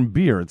of warm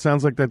beer? It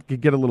sounds like that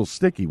could get a little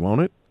sticky,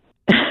 won't it?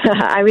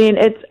 I mean,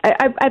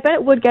 I bet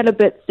it would get a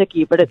bit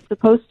sticky, but it's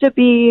supposed to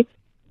be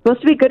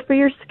good for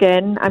your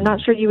skin. I'm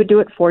not sure you would do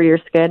it for your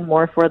skin,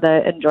 more for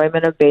the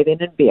enjoyment of bathing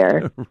in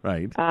beer.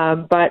 Right.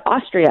 But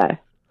Austria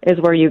is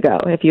where you go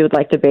if you would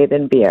like to bathe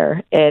in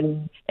beer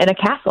in a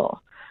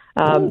castle.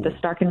 The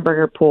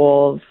Starkenberger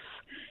pools.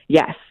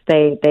 Yes,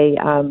 they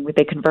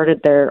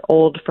converted their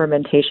old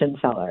fermentation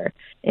cellar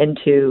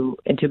into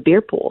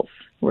beer pools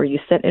where you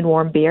sit in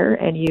warm beer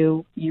and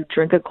you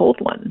drink a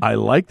cold one. I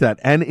like that,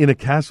 and in a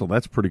castle,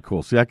 that's pretty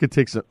cool. See, I could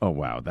take some. Oh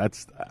wow,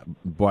 that's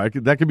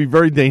that could be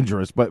very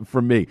dangerous. But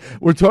for me,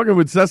 we're talking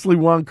with Cecily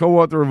Wang,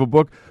 co-author of a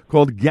book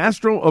called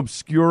Gastro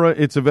Obscura.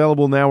 It's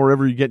available now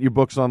wherever you get your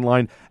books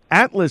online.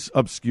 Atlas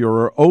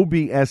Obscura,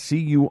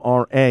 OBSCURA.com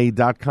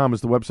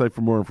is the website for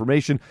more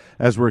information,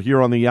 as we're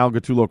here on the Al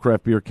Gattullo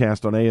Craft Beer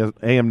Cast on AM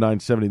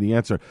 970, The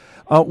Answer.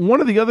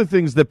 One of the other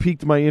things that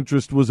piqued my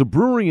interest was a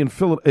brewery in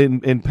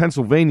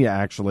Pennsylvania,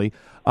 actually.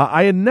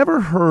 I had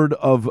never heard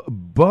of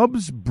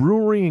Bub's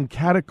Brewery and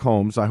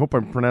Catacombs, I hope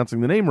I'm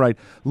pronouncing the name right,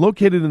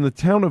 located in the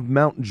town of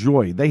Mount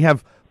Joy. They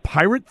have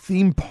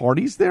pirate-themed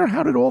parties there?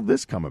 How did all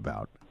this come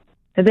about?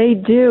 They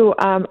do.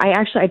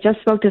 I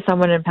just spoke to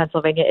someone in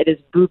Pennsylvania. It is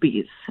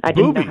Boobies. I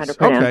didn't know how to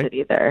pronounce it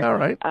either. All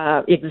right.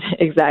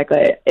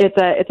 Exactly.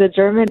 It's a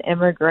German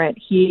immigrant.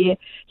 He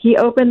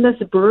opened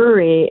this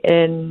brewery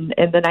in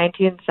the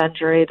 19th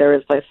century. There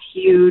was this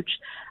huge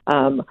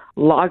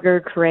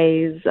lager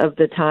craze of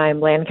the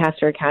time.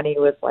 Lancaster County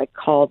was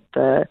called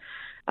the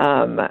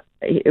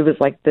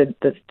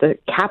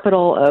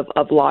capital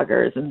of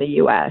lagers in the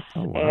U.S.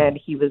 Oh, wow. And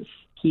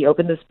he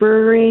opened this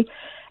brewery.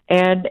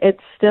 And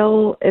it's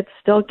still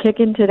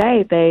kicking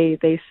today.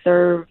 They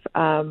serve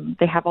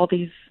they have all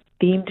these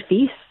themed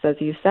feasts, as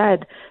you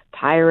said,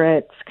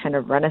 pirates, kind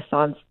of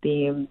Renaissance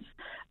themes,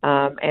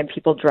 and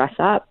people dress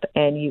up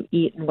and you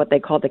eat in what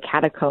they call the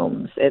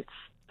catacombs. It's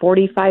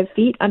 45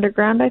 feet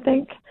underground, I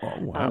think. Oh,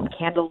 wow.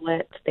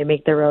 Candlelit. They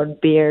make their own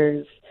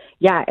beers.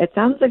 Yeah, it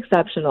sounds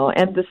exceptional.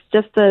 And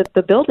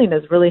the building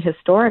is really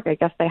historic. I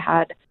guess they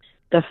had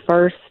the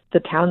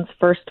town's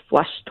first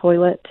flush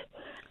toilet.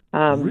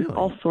 Really?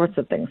 All sorts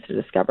of things to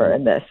discover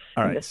in this.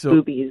 All right, this so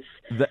Boobies.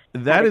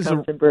 That is a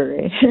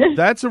brewery.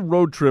 That's a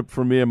road trip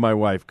for me and my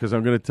wife, because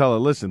I'm going to tell her,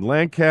 listen,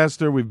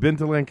 Lancaster, we've been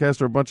to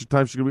Lancaster a bunch of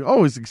times. She's going to be,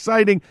 oh, it's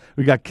exciting.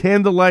 We got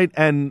candlelight,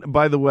 and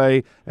by the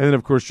way, and then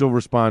of course she'll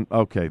respond,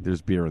 okay,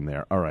 there's beer in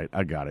there. All right,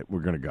 I got it.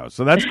 We're going to go.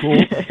 So that's cool.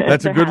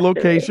 That's a good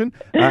location,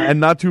 and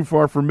not too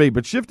far from me.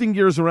 But shifting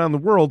gears around the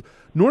world,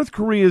 North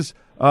Korea's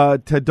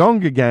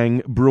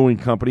Taedonggang Brewing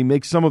Company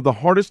makes some of the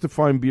hardest to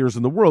find beers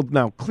in the world.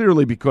 Now,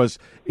 clearly because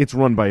it's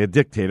run by a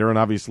dictator, and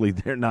obviously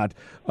they're not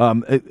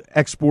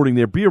exporting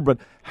their beer. But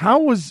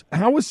how was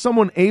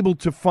someone able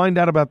to find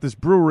out about this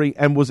brewery,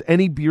 and was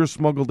any beer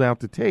smuggled out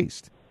to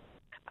taste?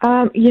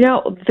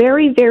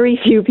 Very, very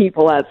few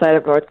people outside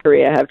of North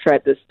Korea have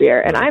tried this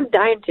beer, and I'm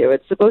dying to.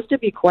 It's supposed to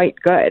be quite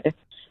good.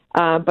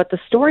 But the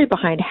story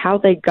behind how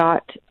they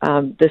got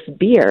this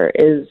beer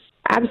is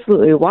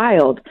absolutely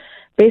wild.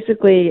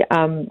 Basically,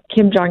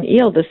 Kim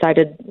Jong-il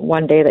decided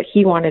one day that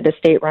he wanted a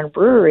state-run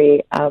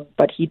brewery,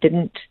 but he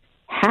didn't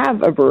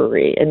have a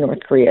brewery in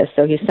North Korea.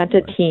 So he sent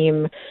a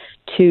team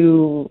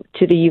to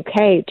the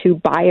UK to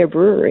buy a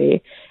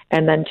brewery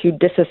and then to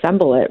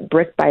disassemble it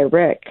brick by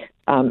brick,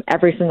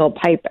 every single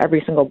pipe,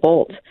 every single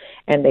bolt.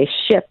 And they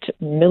shipped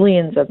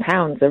millions of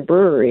pounds of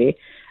brewery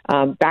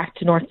back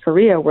to North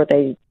Korea, where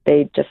they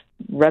just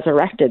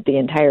resurrected the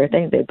entire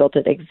thing. They built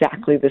it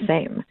exactly the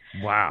same.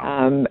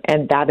 Wow!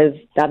 And that is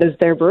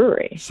their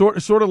brewery. Sort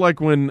of like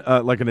when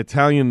like an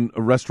Italian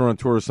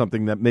restaurateur or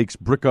something that makes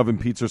brick oven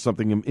pizza or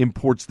something and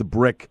imports the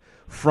brick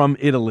from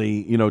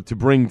Italy, to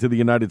bring to the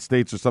United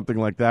States or something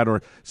like that,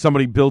 or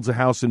somebody builds a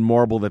house in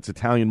marble that's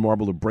Italian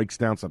marble or breaks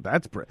down something.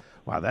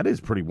 Wow, that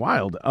is pretty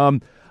wild.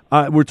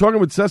 We're talking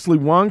with Cecily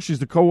Wang. She's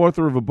the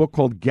co-author of a book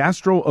called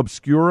Gastro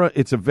Obscura.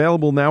 It's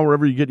available now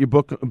wherever you get your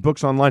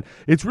books online.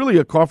 It's really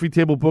a coffee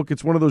table book.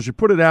 It's one of those you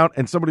put it out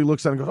and somebody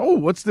looks at it and goes, oh,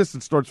 what's this?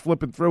 And starts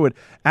flipping through it.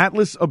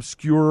 Atlas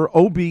Obscura,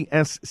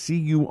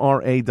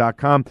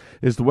 OBSCURA.com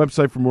is the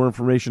website for more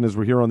information as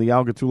we're here on the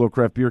Al Gattullo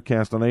Craft Beer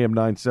Cast on AM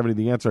 970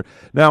 The Answer.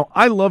 Now,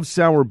 I love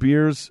sour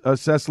beers,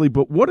 Cecily,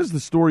 but what is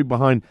the story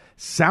behind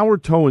Sour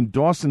Toe in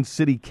Dawson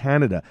City,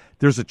 Canada?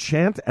 There's a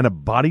chant and a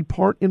body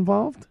part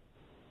involved?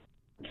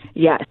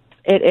 Yes,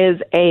 it is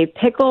a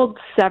pickled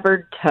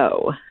severed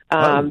toe.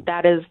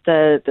 That is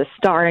the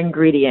star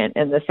ingredient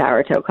in the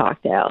sour toe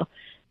cocktail.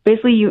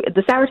 Basically,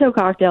 the sour toe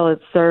cocktail is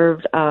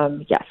served,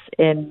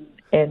 in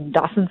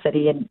Dawson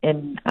City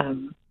in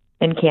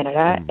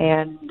Canada,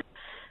 and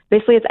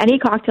basically it's any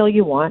cocktail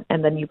you want,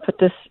 and then you put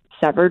this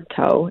severed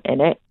toe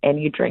in it,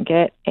 and you drink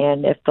it.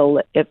 And if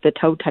the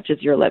toe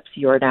touches your lips,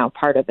 you are now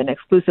part of an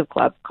exclusive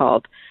club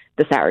called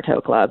the Sour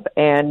Toe Club,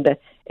 and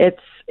it's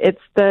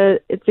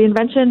the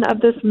invention of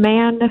this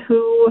man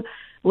who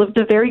lived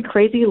a very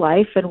crazy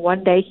life, and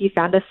one day he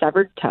found a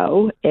severed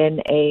toe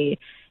in a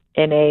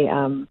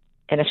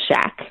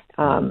shack.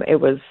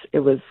 It was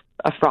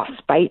a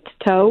frostbite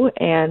toe,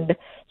 and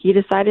he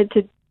decided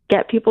to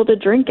get people to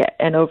drink it.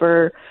 And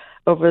over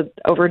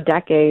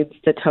decades,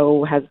 the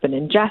toe has been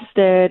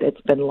ingested,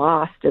 it's been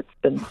lost, it's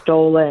been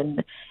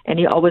stolen, and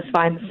he always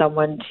finds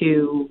someone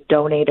to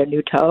donate a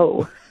new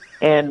toe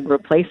and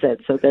replace it.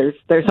 So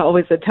there's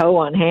always a toe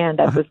on hand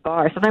at this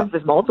bar. Sometimes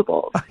there's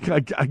multiple. I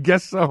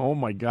guess so. Oh,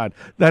 my God.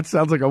 That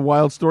sounds like a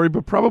wild story,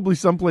 but probably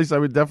someplace I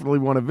would definitely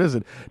want to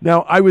visit.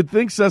 Now, I would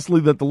think,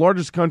 Cecily, that the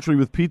largest country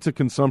with pizza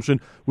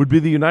consumption would be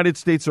the United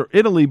States or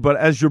Italy, but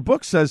as your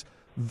book says,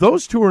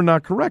 those two are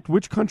not correct.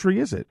 Which country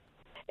is it?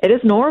 It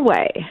is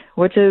Norway,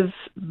 which is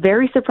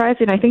very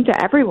surprising, I think,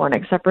 to everyone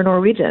except for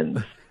Norwegians.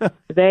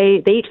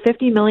 They eat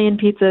 50 million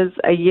pizzas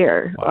a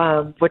year,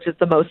 wow. Which is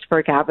the most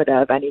per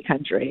capita of any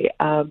country.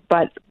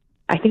 But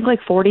I think like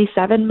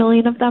 47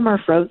 million of them are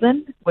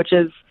frozen, which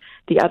is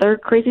the other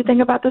crazy thing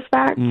about this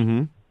fact.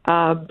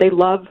 Mm-hmm. They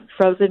love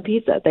frozen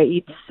pizza. They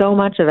eat so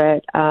much of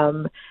it.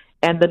 And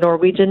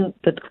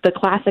the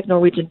classic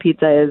Norwegian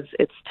pizza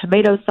it's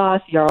tomato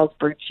sauce,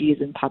 Jarlsberg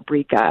cheese, and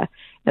paprika.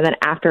 And then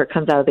after it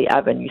comes out of the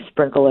oven, you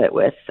sprinkle it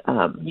with,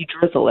 you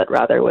drizzle it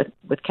rather with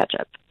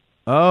ketchup.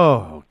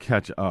 Oh,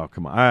 ketchup! Oh,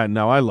 come on!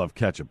 Now I love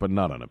ketchup, but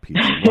not on a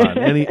pizza.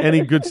 Any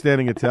good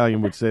standing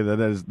Italian would say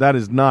that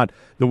is not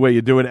the way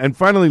you do it. And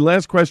finally,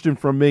 last question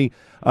from me: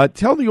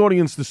 tell the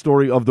audience the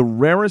story of the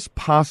rarest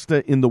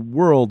pasta in the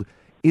world.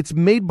 It's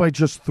made by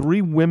just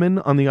 3 women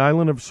on the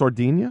island of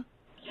Sardinia.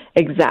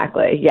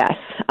 Exactly. Yes,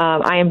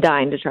 I am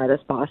dying to try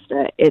this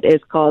pasta. It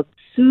is called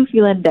Su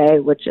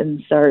Filende, which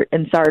in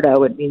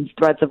Sardo it means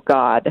threads of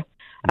God.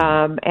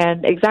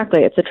 And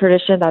exactly, it's a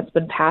tradition that's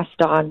been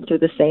passed on through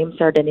the same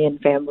Sardinian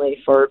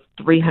family for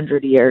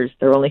 300 years.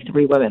 There are only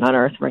 3 women on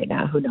Earth right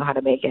now who know how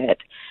to make it.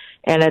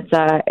 And it's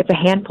a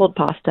hand-pulled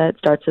pasta. It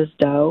starts as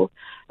dough,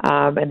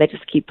 and they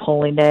just keep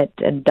pulling it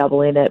and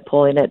doubling it,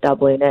 pulling it,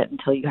 doubling it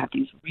until you have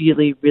these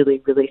really,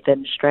 really, really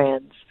thin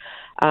strands.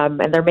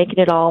 And they're making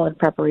it all in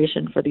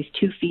preparation for these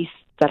 2 feasts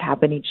that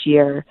happen each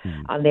year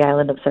on the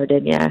island of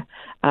Sardinia.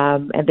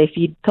 And they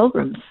feed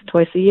pilgrims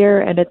twice a year,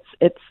 and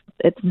it's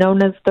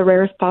known as the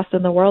rarest pasta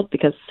in the world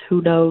because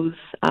who knows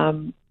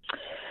who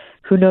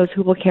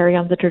will carry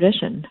on the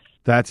tradition.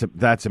 That's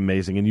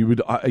amazing, and you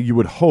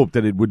would hope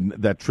that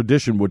that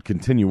tradition would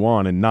continue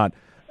on and not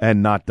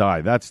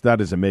die.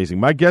 That is amazing.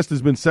 My guest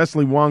has been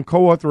Cecily Wang,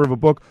 co-author of a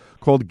book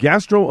called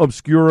Gastro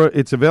Obscura.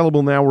 It's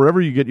available now wherever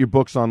you get your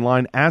books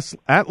online.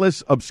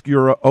 Atlas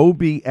Obscura,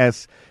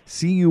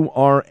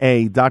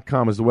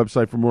 OBSCURA.com is the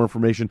website for more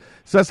information.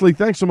 Cecily,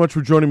 thanks so much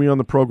for joining me on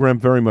the program.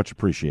 Very much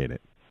appreciate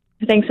it.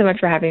 Thanks so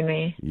much for having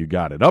me. You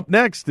got it. Up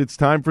next, it's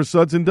time for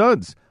Suds and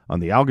Duds on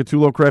the Al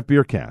Gattullo Craft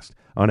Beer Cast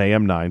on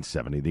AM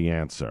 970 The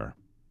Answer.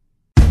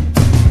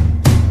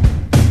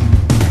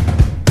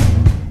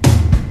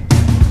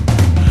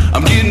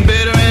 I'm getting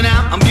better and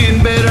I'm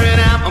getting better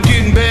and I'm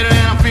getting better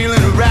and I'm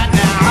feeling it right now.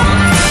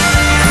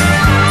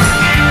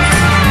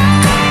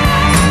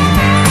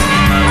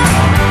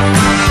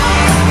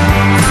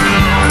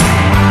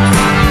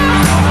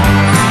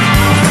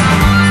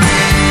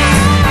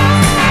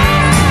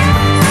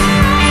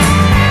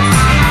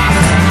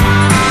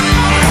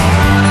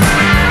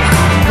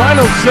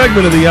 Final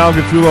segment of the Al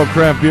Gattullo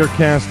Craft Beer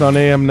Cast on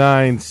AM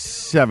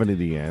 970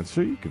 The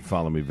Answer. You can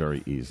follow me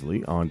very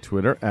easily on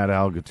Twitter at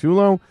Al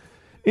Gattullo.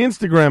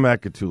 Instagram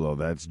at Gattullo,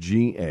 that's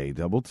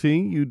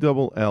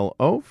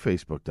GATTULLO,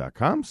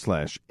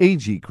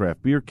 Facebook.com/AG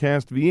Craft Beer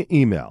Cast via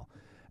email.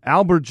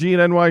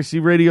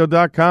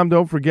 AlbertG@NYCRadio.com.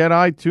 Don't forget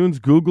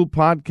iTunes, Google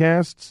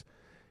Podcasts.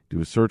 Do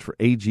a search for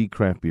AG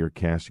Craft Beer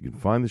Cast. You can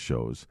find the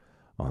shows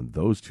on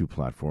those 2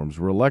 platforms.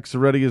 We're Alexa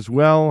ready as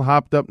well.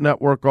 Hopped Up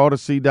Network,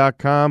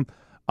 Odyssey.com,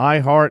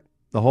 iHeart,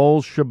 the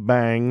whole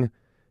shebang.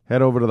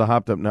 Head over to the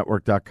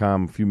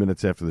HoppedUpNetwork.com. A few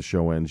minutes after the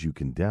show ends, you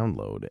can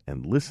download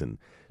and listen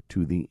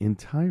to the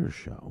entire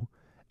show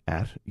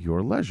at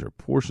your leisure.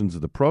 Portions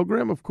of the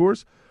program, of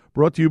course,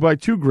 brought to you by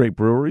two great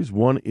breweries.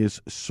 One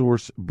is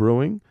Source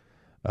Brewing.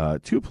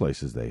 Two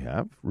places they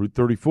have. Route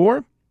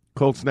 34,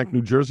 Colts Neck,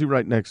 New Jersey,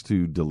 right next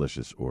to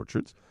Delicious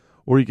Orchards.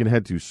 Or you can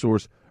head to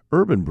Source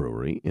Urban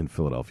Brewery in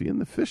Philadelphia, in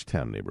the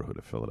Fishtown neighborhood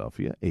of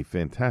Philadelphia. A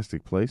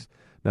fantastic place,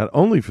 not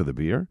only for the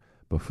beer,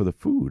 but for the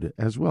food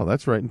as well.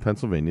 That's right, in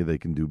Pennsylvania, they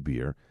can do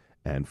beer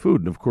and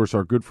food. And, of course,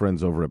 our good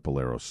friends over at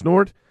Bolero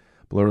Snort.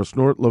 Bolero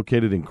Snort,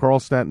 located in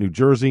Carlstadt, New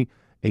Jersey,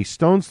 a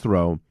stone's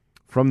throw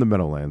from the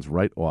Meadowlands,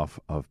 right off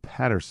of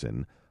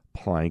Patterson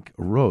Plank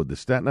Road. The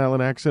Staten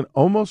Island accent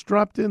almost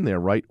dropped in there,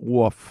 right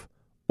off.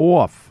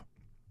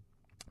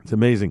 It's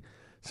amazing.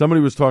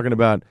 Somebody was talking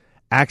about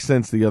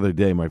accents the other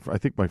day. I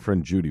think my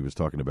friend Judy was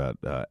talking about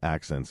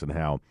accents and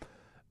how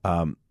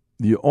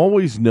you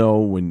always know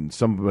when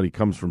somebody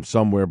comes from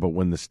somewhere, but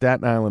when the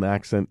Staten Island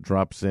accent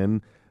drops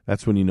in,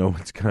 that's when you know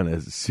it's kind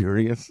of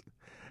serious.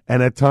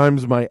 And at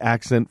times my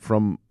accent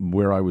from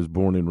where I was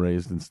born and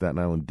raised in Staten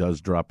Island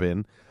does drop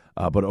in,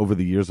 but over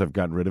the years I've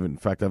gotten rid of it. In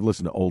fact, I've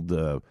listened to old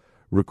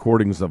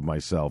recordings of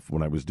myself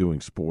when I was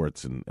doing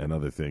sports and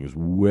other things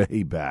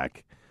way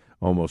back,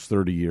 almost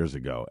 30 years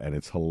ago, and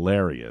it's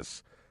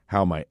hilarious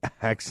how my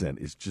accent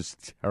is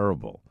just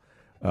terrible.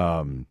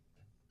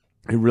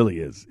 It really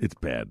is. It's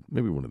bad.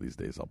 Maybe one of these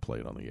days I'll play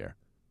it on the air.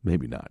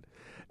 Maybe not.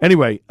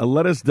 Anyway,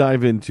 let us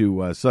dive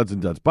into Suds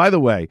and Duds. By the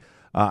way,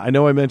 I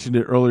know I mentioned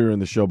it earlier in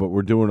the show, but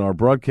we're doing our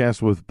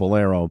broadcast with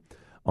Bolero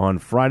on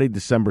Friday,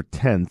 December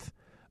 10th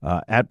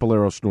at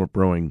Bolero Snort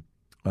Brewing.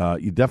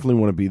 You definitely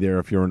want to be there.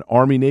 If you're an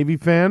Army-Navy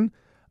fan,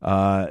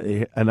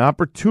 an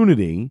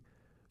opportunity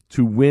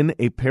to win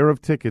a pair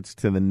of tickets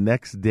to the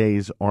next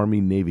day's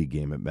Army-Navy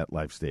game at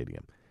MetLife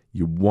Stadium.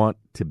 You want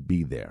to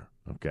be there,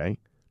 okay?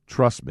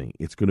 Trust me,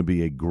 it's going to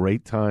be a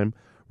great time.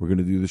 We're going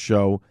to do the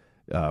show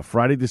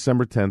Friday,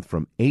 December 10th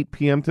from 8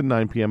 p.m. to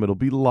 9 p.m. It'll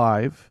be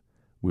live.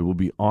 We will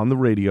be on the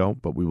radio,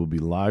 but we will be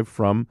live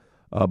from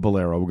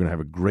Bolero. We're going to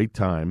have a great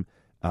time.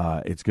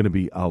 It's going to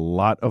be a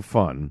lot of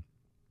fun.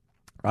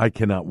 I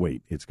cannot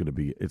wait. It's going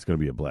to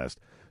be a blast.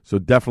 So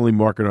definitely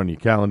mark it on your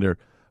calendar.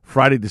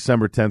 Friday,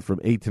 December 10th from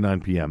 8 to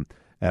 9 p.m.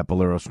 at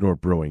Bolero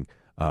Snort Brewing,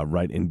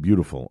 right in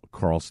beautiful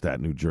Carlstadt,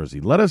 New Jersey.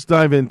 Let us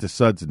dive into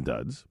Suds and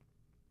Duds.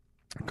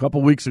 A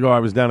couple weeks ago, I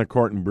was down at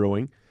Carton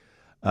Brewing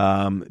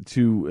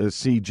to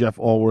see Jeff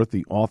Allworth,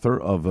 the author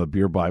of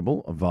Beer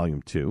Bible,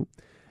 Volume 2.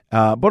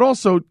 But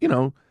also,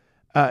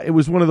 it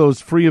was one of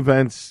those free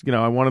events.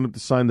 I wanted him to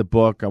sign the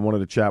book. I wanted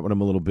to chat with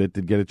him a little bit,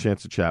 did get a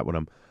chance to chat with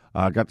him.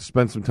 Got to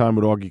spend some time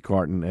with Augie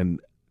Carton, and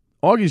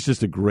Augie's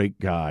just a great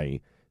guy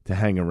to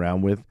hang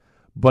around with,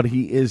 but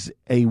he is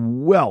a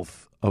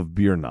wealth of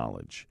beer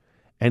knowledge,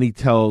 and he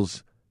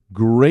tells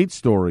great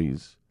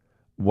stories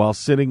while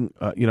sitting,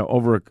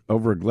 over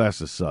a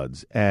glass of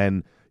suds,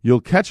 and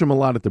you'll catch him a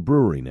lot at the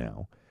brewery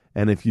now,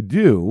 and if you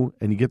do,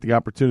 and you get the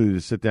opportunity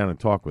to sit down and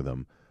talk with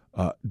him,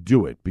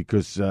 do it,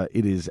 because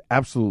it is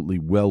absolutely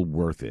well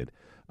worth it.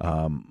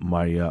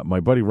 My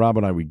buddy Rob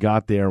and I, we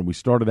got there, and we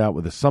started out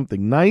with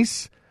something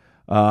nice.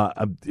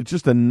 It's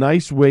just a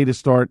nice way to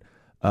start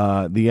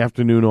the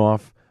afternoon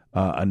off.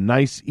 A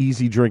nice,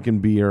 easy drinking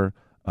beer.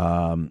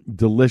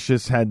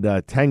 Delicious.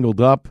 Had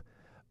Tangled Up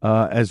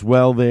as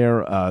well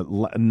there.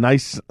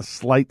 Nice,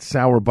 slight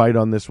sour bite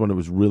on this one. It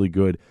was really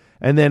good.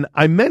 And then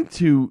I meant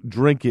to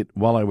drink it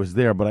while I was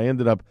there, but I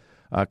ended up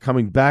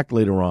coming back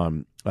later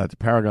on to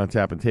Paragon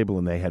Tap and Table,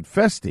 and they had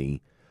Festi,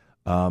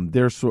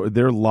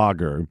 their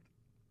lager,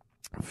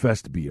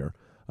 Fest beer,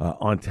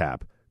 on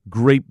tap.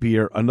 Great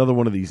beer, another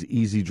one of these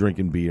easy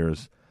drinking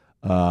beers.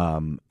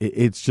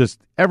 It's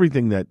just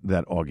everything that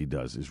Augie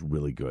does is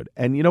really good.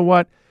 And you know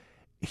what?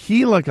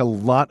 He, like a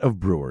lot of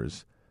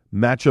brewers,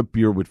 match up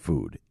beer with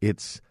food.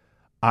 It's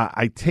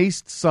I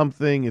taste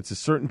something, it's a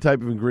certain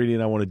type of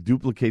ingredient, I want to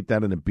duplicate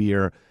that in a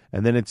beer,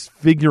 and then it's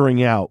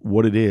figuring out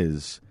what it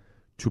is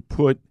to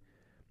put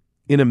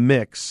in a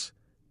mix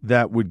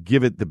that would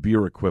give it the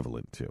beer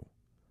equivalent to.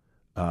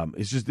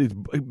 It's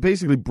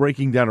basically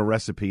breaking down a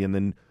recipe and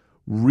then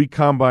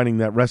recombining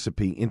that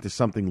recipe into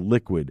something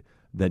liquid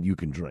that you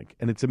can drink.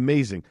 And it's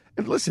amazing.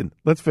 And listen,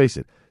 let's face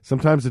it,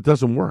 sometimes it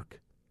doesn't work.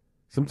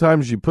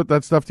 Sometimes you put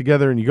that stuff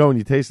together and you go and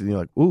you taste it and you're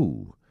like,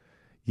 ooh,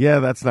 yeah,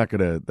 that's not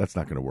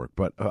gonna work.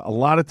 But a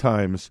lot of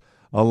times,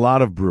 a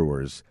lot of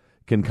brewers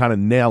can kind of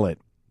nail it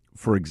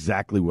for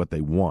exactly what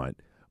they want,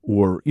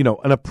 or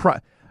I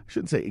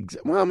shouldn't say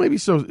maybe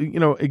so,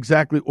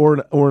 exactly,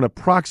 or an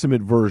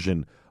approximate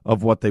version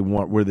of what they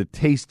want, where the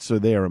tastes are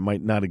there. It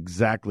might not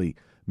exactly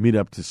meet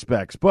up to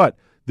specs, but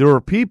there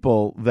are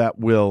people that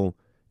will,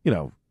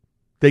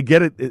 they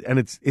get it, and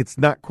it's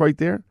not quite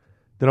there.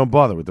 They don't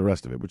bother with the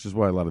rest of it, which is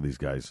why a lot of these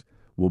guys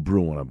will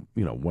brew on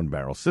a one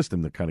barrel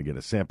system to kind of get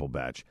a sample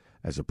batch,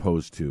 as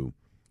opposed to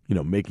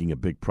making a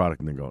big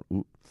product and then going,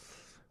 ooh,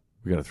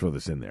 we got to throw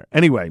this in there.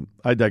 Anyway,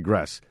 I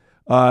digress.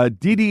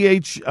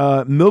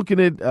 DDH Milking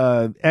It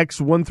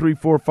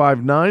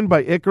X13459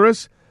 by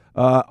Icarus.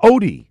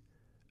 Odie,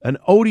 an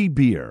Odie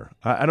beer.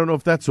 I don't know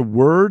if that's a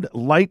word.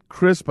 Light,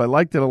 crisp. I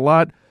liked it a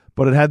lot,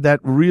 but it had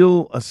that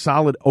real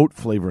solid oat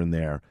flavor in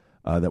there.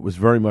 that was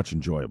very much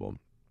enjoyable.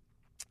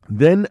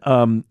 Then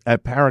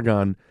at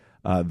Paragon,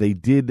 they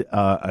did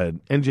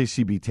an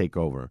NJCB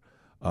takeover,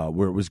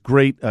 where it was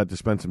great to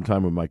spend some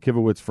time with Mike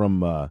Kivowitz from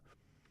the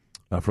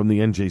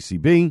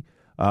NJCB.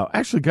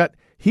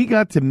 He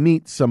got to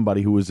meet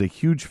somebody who was a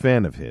huge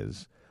fan of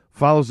his,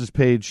 follows his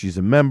page. She's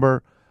a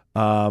member,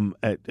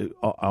 at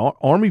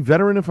Army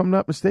veteran, if I'm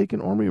not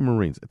mistaken, Army or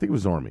Marines. I think it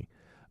was Army.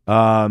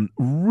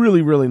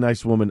 Really, really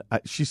nice woman.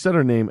 She said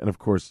her name, and of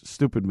course,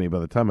 stupid me. By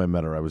the time I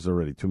met her, I was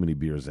already too many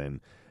beers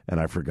in, and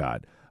I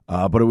forgot.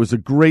 But it was a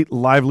great,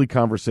 lively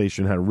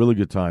conversation. Had a really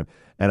good time,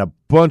 and a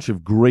bunch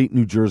of great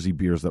New Jersey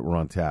beers that were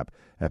on tap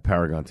at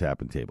Paragon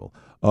Tap and Table.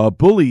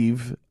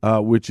 Believe,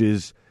 which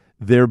is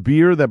their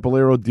beer that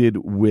Bolero did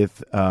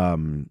with, oh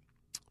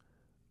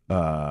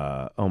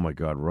my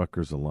God,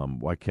 Rutgers alum.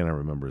 Why can't I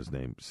remember his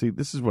name? See,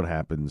 this is what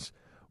happens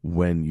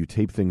when you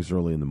tape things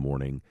early in the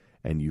morning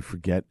and you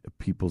forget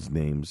people's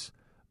names.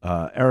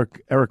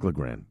 Eric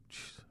Legrand.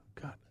 Jeez,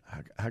 God,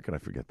 how could I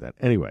forget that?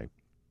 Anyway,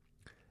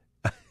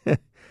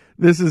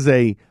 this is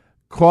a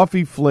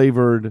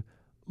coffee-flavored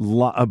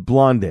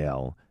blonde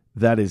ale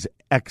that is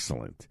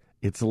excellent.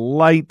 It's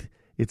light.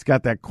 It's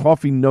got that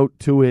coffee note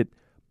to it,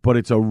 but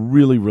it's a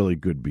really, really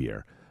good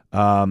beer.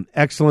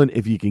 Excellent.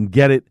 If you can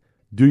get it,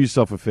 do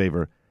yourself a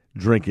favor.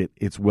 Drink it.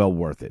 It's well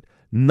worth it.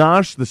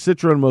 Nosh, the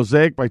Citra and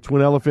Mosaic by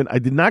Twin Elephant. I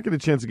did not get a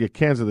chance to get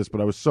cans of this,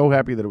 but I was so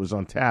happy that it was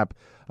on tap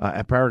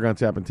at Paragon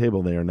Tap and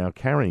Table. They are now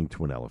carrying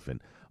Twin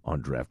Elephant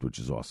on draft, which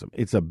is awesome.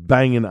 It's a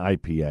banging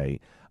IPA.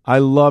 I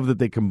love that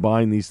they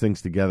combine these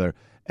things together.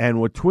 And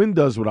what Twin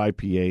does with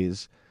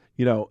IPAs,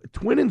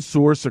 Twin and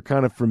Source are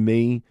kind of, for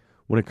me,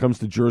 when it comes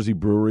to Jersey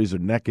breweries, are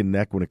neck and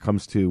neck when it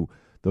comes to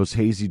those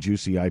hazy,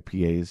 juicy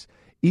IPAs.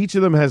 Each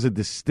of them has a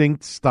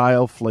distinct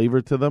style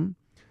flavor to them.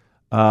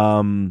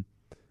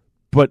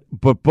 But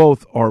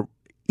both are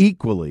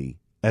equally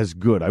as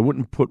good. I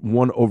wouldn't put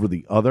one over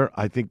the other.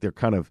 I think they're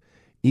kind of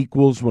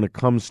equals when it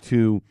comes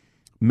to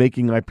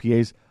making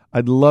IPAs.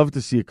 I'd love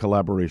to see a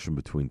collaboration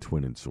between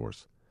Twin and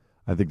Source.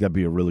 I think that'd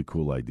be a really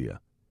cool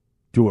idea.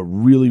 Do a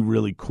really,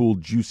 really cool,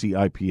 juicy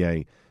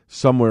IPA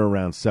somewhere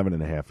around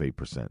 7.5%,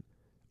 8%.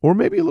 Or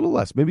maybe a little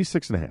less, maybe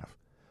 6.5%.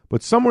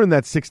 But somewhere in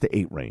that 6 to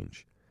 8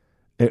 range.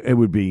 It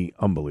would be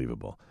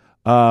unbelievable.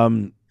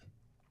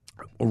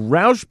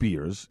 Rausch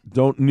beers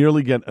don't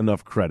nearly get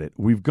enough credit.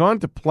 We've Gone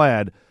to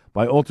Plaid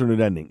by Alternate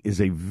Ending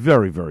is a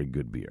very, very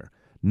good beer.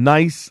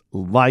 Nice,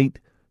 light,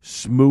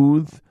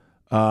 smooth,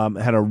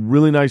 had a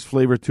really nice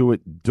flavor to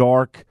it,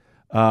 dark,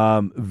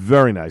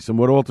 very nice. And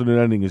what Alternate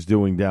Ending is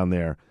doing down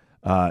there,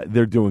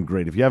 they're doing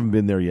great. If you haven't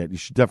been there yet, you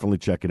should definitely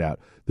check it out.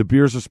 The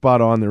beers are spot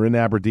on. They're in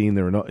Aberdeen.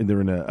 They're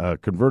in a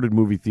converted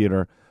movie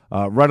theater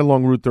right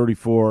along Route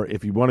 34.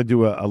 If you want to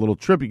do a little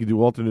trip, you can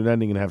do Alternate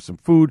Ending and have some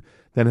food,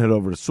 then head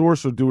over to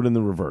Source, or do it in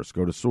the reverse.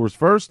 Go to Source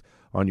first.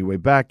 On your way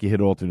back, you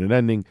hit Alternate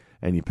Ending,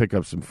 and you pick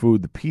up some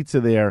food. The pizza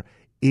there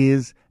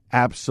is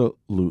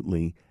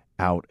absolutely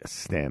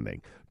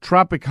outstanding.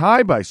 Tropic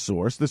High by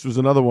Source. This was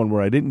another one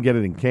where I didn't get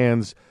it in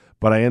cans,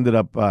 but I ended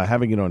up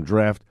having it on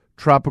draft.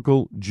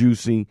 Tropical,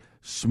 juicy,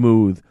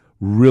 smooth,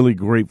 really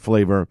great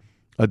flavor,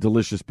 a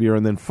delicious beer.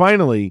 And then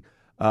finally,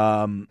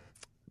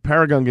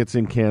 Paragon gets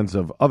in cans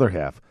of Other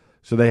Half.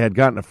 So they had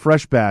gotten a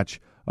fresh batch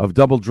of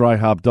double dry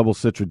hop, double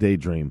Citra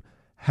Daydream.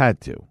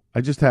 Had to.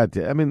 I just had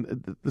to. I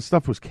mean, the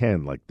stuff was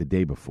canned like the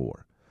day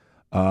before.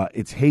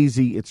 It's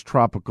hazy. It's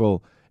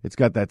tropical. It's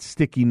got that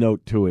sticky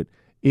note to it.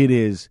 It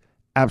is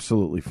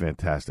absolutely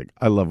fantastic.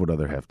 I love what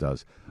Other Half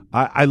does.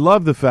 I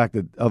love the fact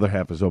that Other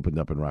Half has opened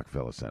up in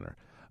Rockefeller Center.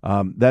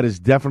 That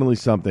is definitely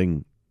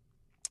something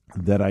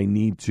that I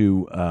need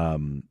to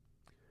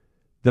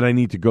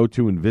go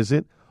to and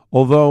visit.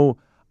 Although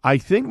I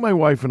think my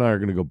wife and I are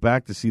going to go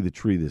back to see the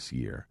tree this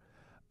year,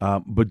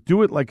 but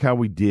do it like how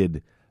we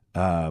did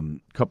a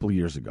couple of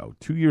years ago,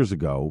 2 years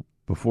ago,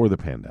 before the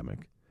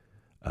pandemic.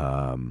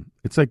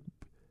 It's like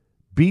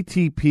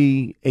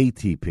BTP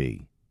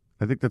ATP.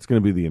 I think that's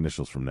going to be the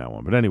initials from now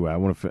on. But anyway, I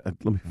want to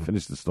let me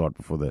finish this thought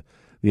before the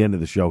end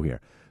of the show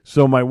here.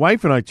 So my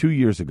wife and I, 2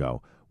 years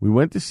ago, we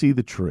went to see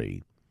the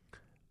tree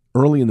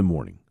early in the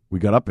morning. We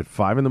got up at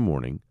 5 in the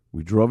morning.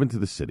 We drove into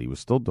the city. It was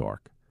still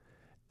dark.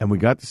 And we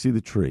got to see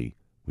the tree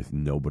with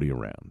nobody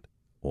around.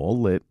 All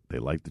lit. They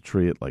light the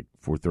tree at like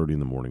 4:30 in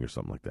the morning or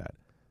something like that.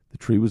 The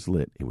tree was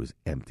lit. It was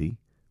empty.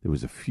 There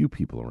was a few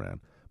people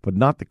around, but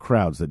not the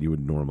crowds that you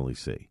would normally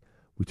see.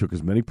 We took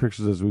as many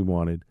pictures as we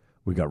wanted.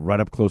 We got right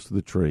up close to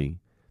the tree.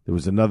 There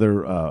was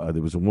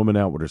there was a woman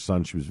out with her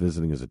son. She was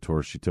visiting as a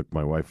tourist. She took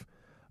my wife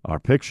our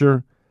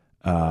picture.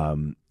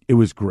 It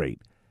was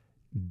great.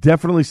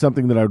 Definitely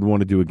something that I would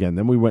want to do again.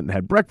 Then we went and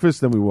had breakfast.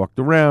 Then we walked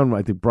around.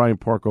 I think Bryant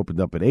Park opened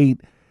up at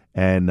 8.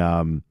 And,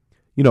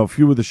 a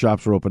few of the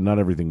shops were open. Not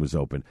everything was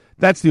open.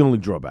 That's the only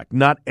drawback.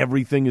 Not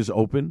everything is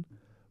open,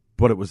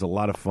 but it was a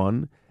lot of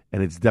fun.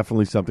 And it's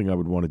definitely something I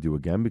would want to do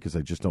again because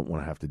I just don't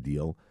want to have to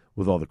deal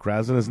with all the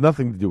crowds. And it has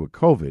nothing to do with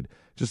COVID.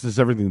 Just has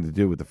everything to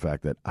do with the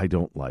fact that I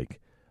don't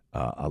like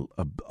a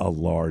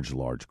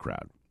large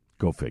crowd.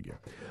 Go figure.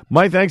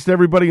 My thanks to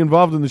everybody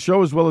involved in the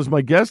show, as well as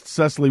my guest,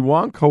 Cecily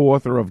Wong,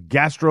 co-author of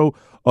Gastro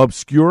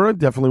Obscura.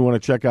 Definitely want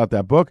to check out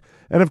that book.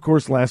 And, of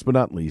course, last but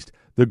not least,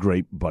 the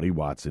great Buddy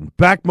Watson.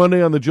 Back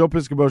Monday on the Joe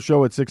Piscopo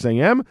Show at 6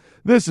 a.m.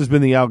 This has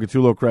been the Al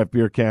Gattullo Craft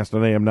Beer Cast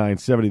on AM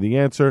 970. The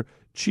Answer.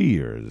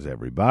 Cheers,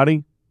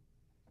 everybody.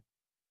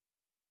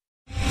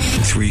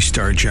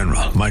 3-star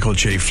General Michael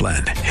J.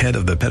 Flynn, head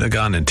of the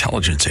Pentagon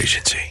Intelligence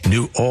Agency,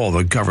 knew all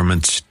the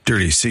government's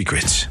dirty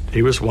secrets.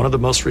 He was one of the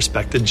most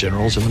respected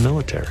generals in the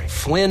military.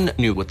 Flynn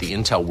knew what the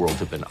intel world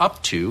had been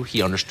up to.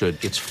 He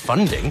understood its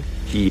funding.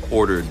 He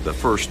ordered the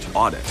first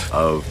audit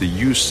of the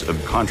use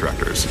of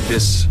contractors.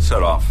 This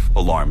set off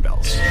alarm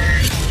bells.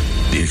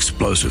 The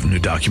explosive new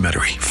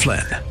documentary,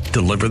 Flynn,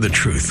 Deliver the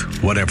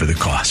Truth, Whatever the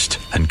Cost,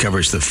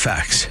 uncovers the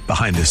facts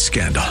behind this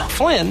scandal.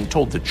 Flynn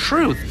told the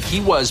truth.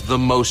 He was the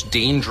most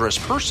dangerous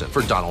person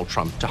for Donald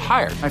Trump to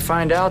hire. I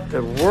find out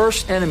the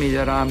worst enemy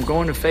that I'm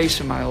going to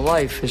face in my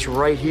life is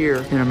right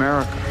here in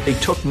America. They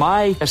took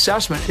my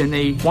assessment and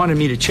they wanted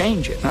me to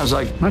change it. And I was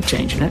like, I'm not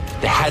changing it.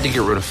 They had to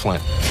get rid of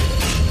Flynn.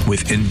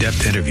 With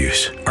in-depth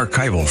interviews,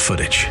 archival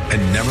footage,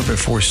 and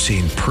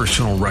never-before-seen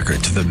personal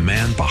records of the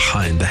man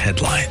behind the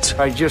headlines.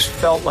 I just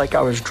felt like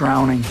I was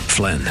drowning.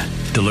 Flynn,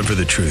 Deliver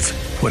the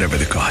Truth, Whatever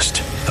the Cost.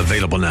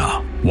 Available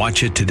now.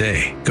 Watch it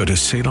today. Go to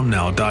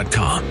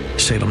salemnow.com.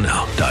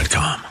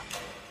 salemnow.com.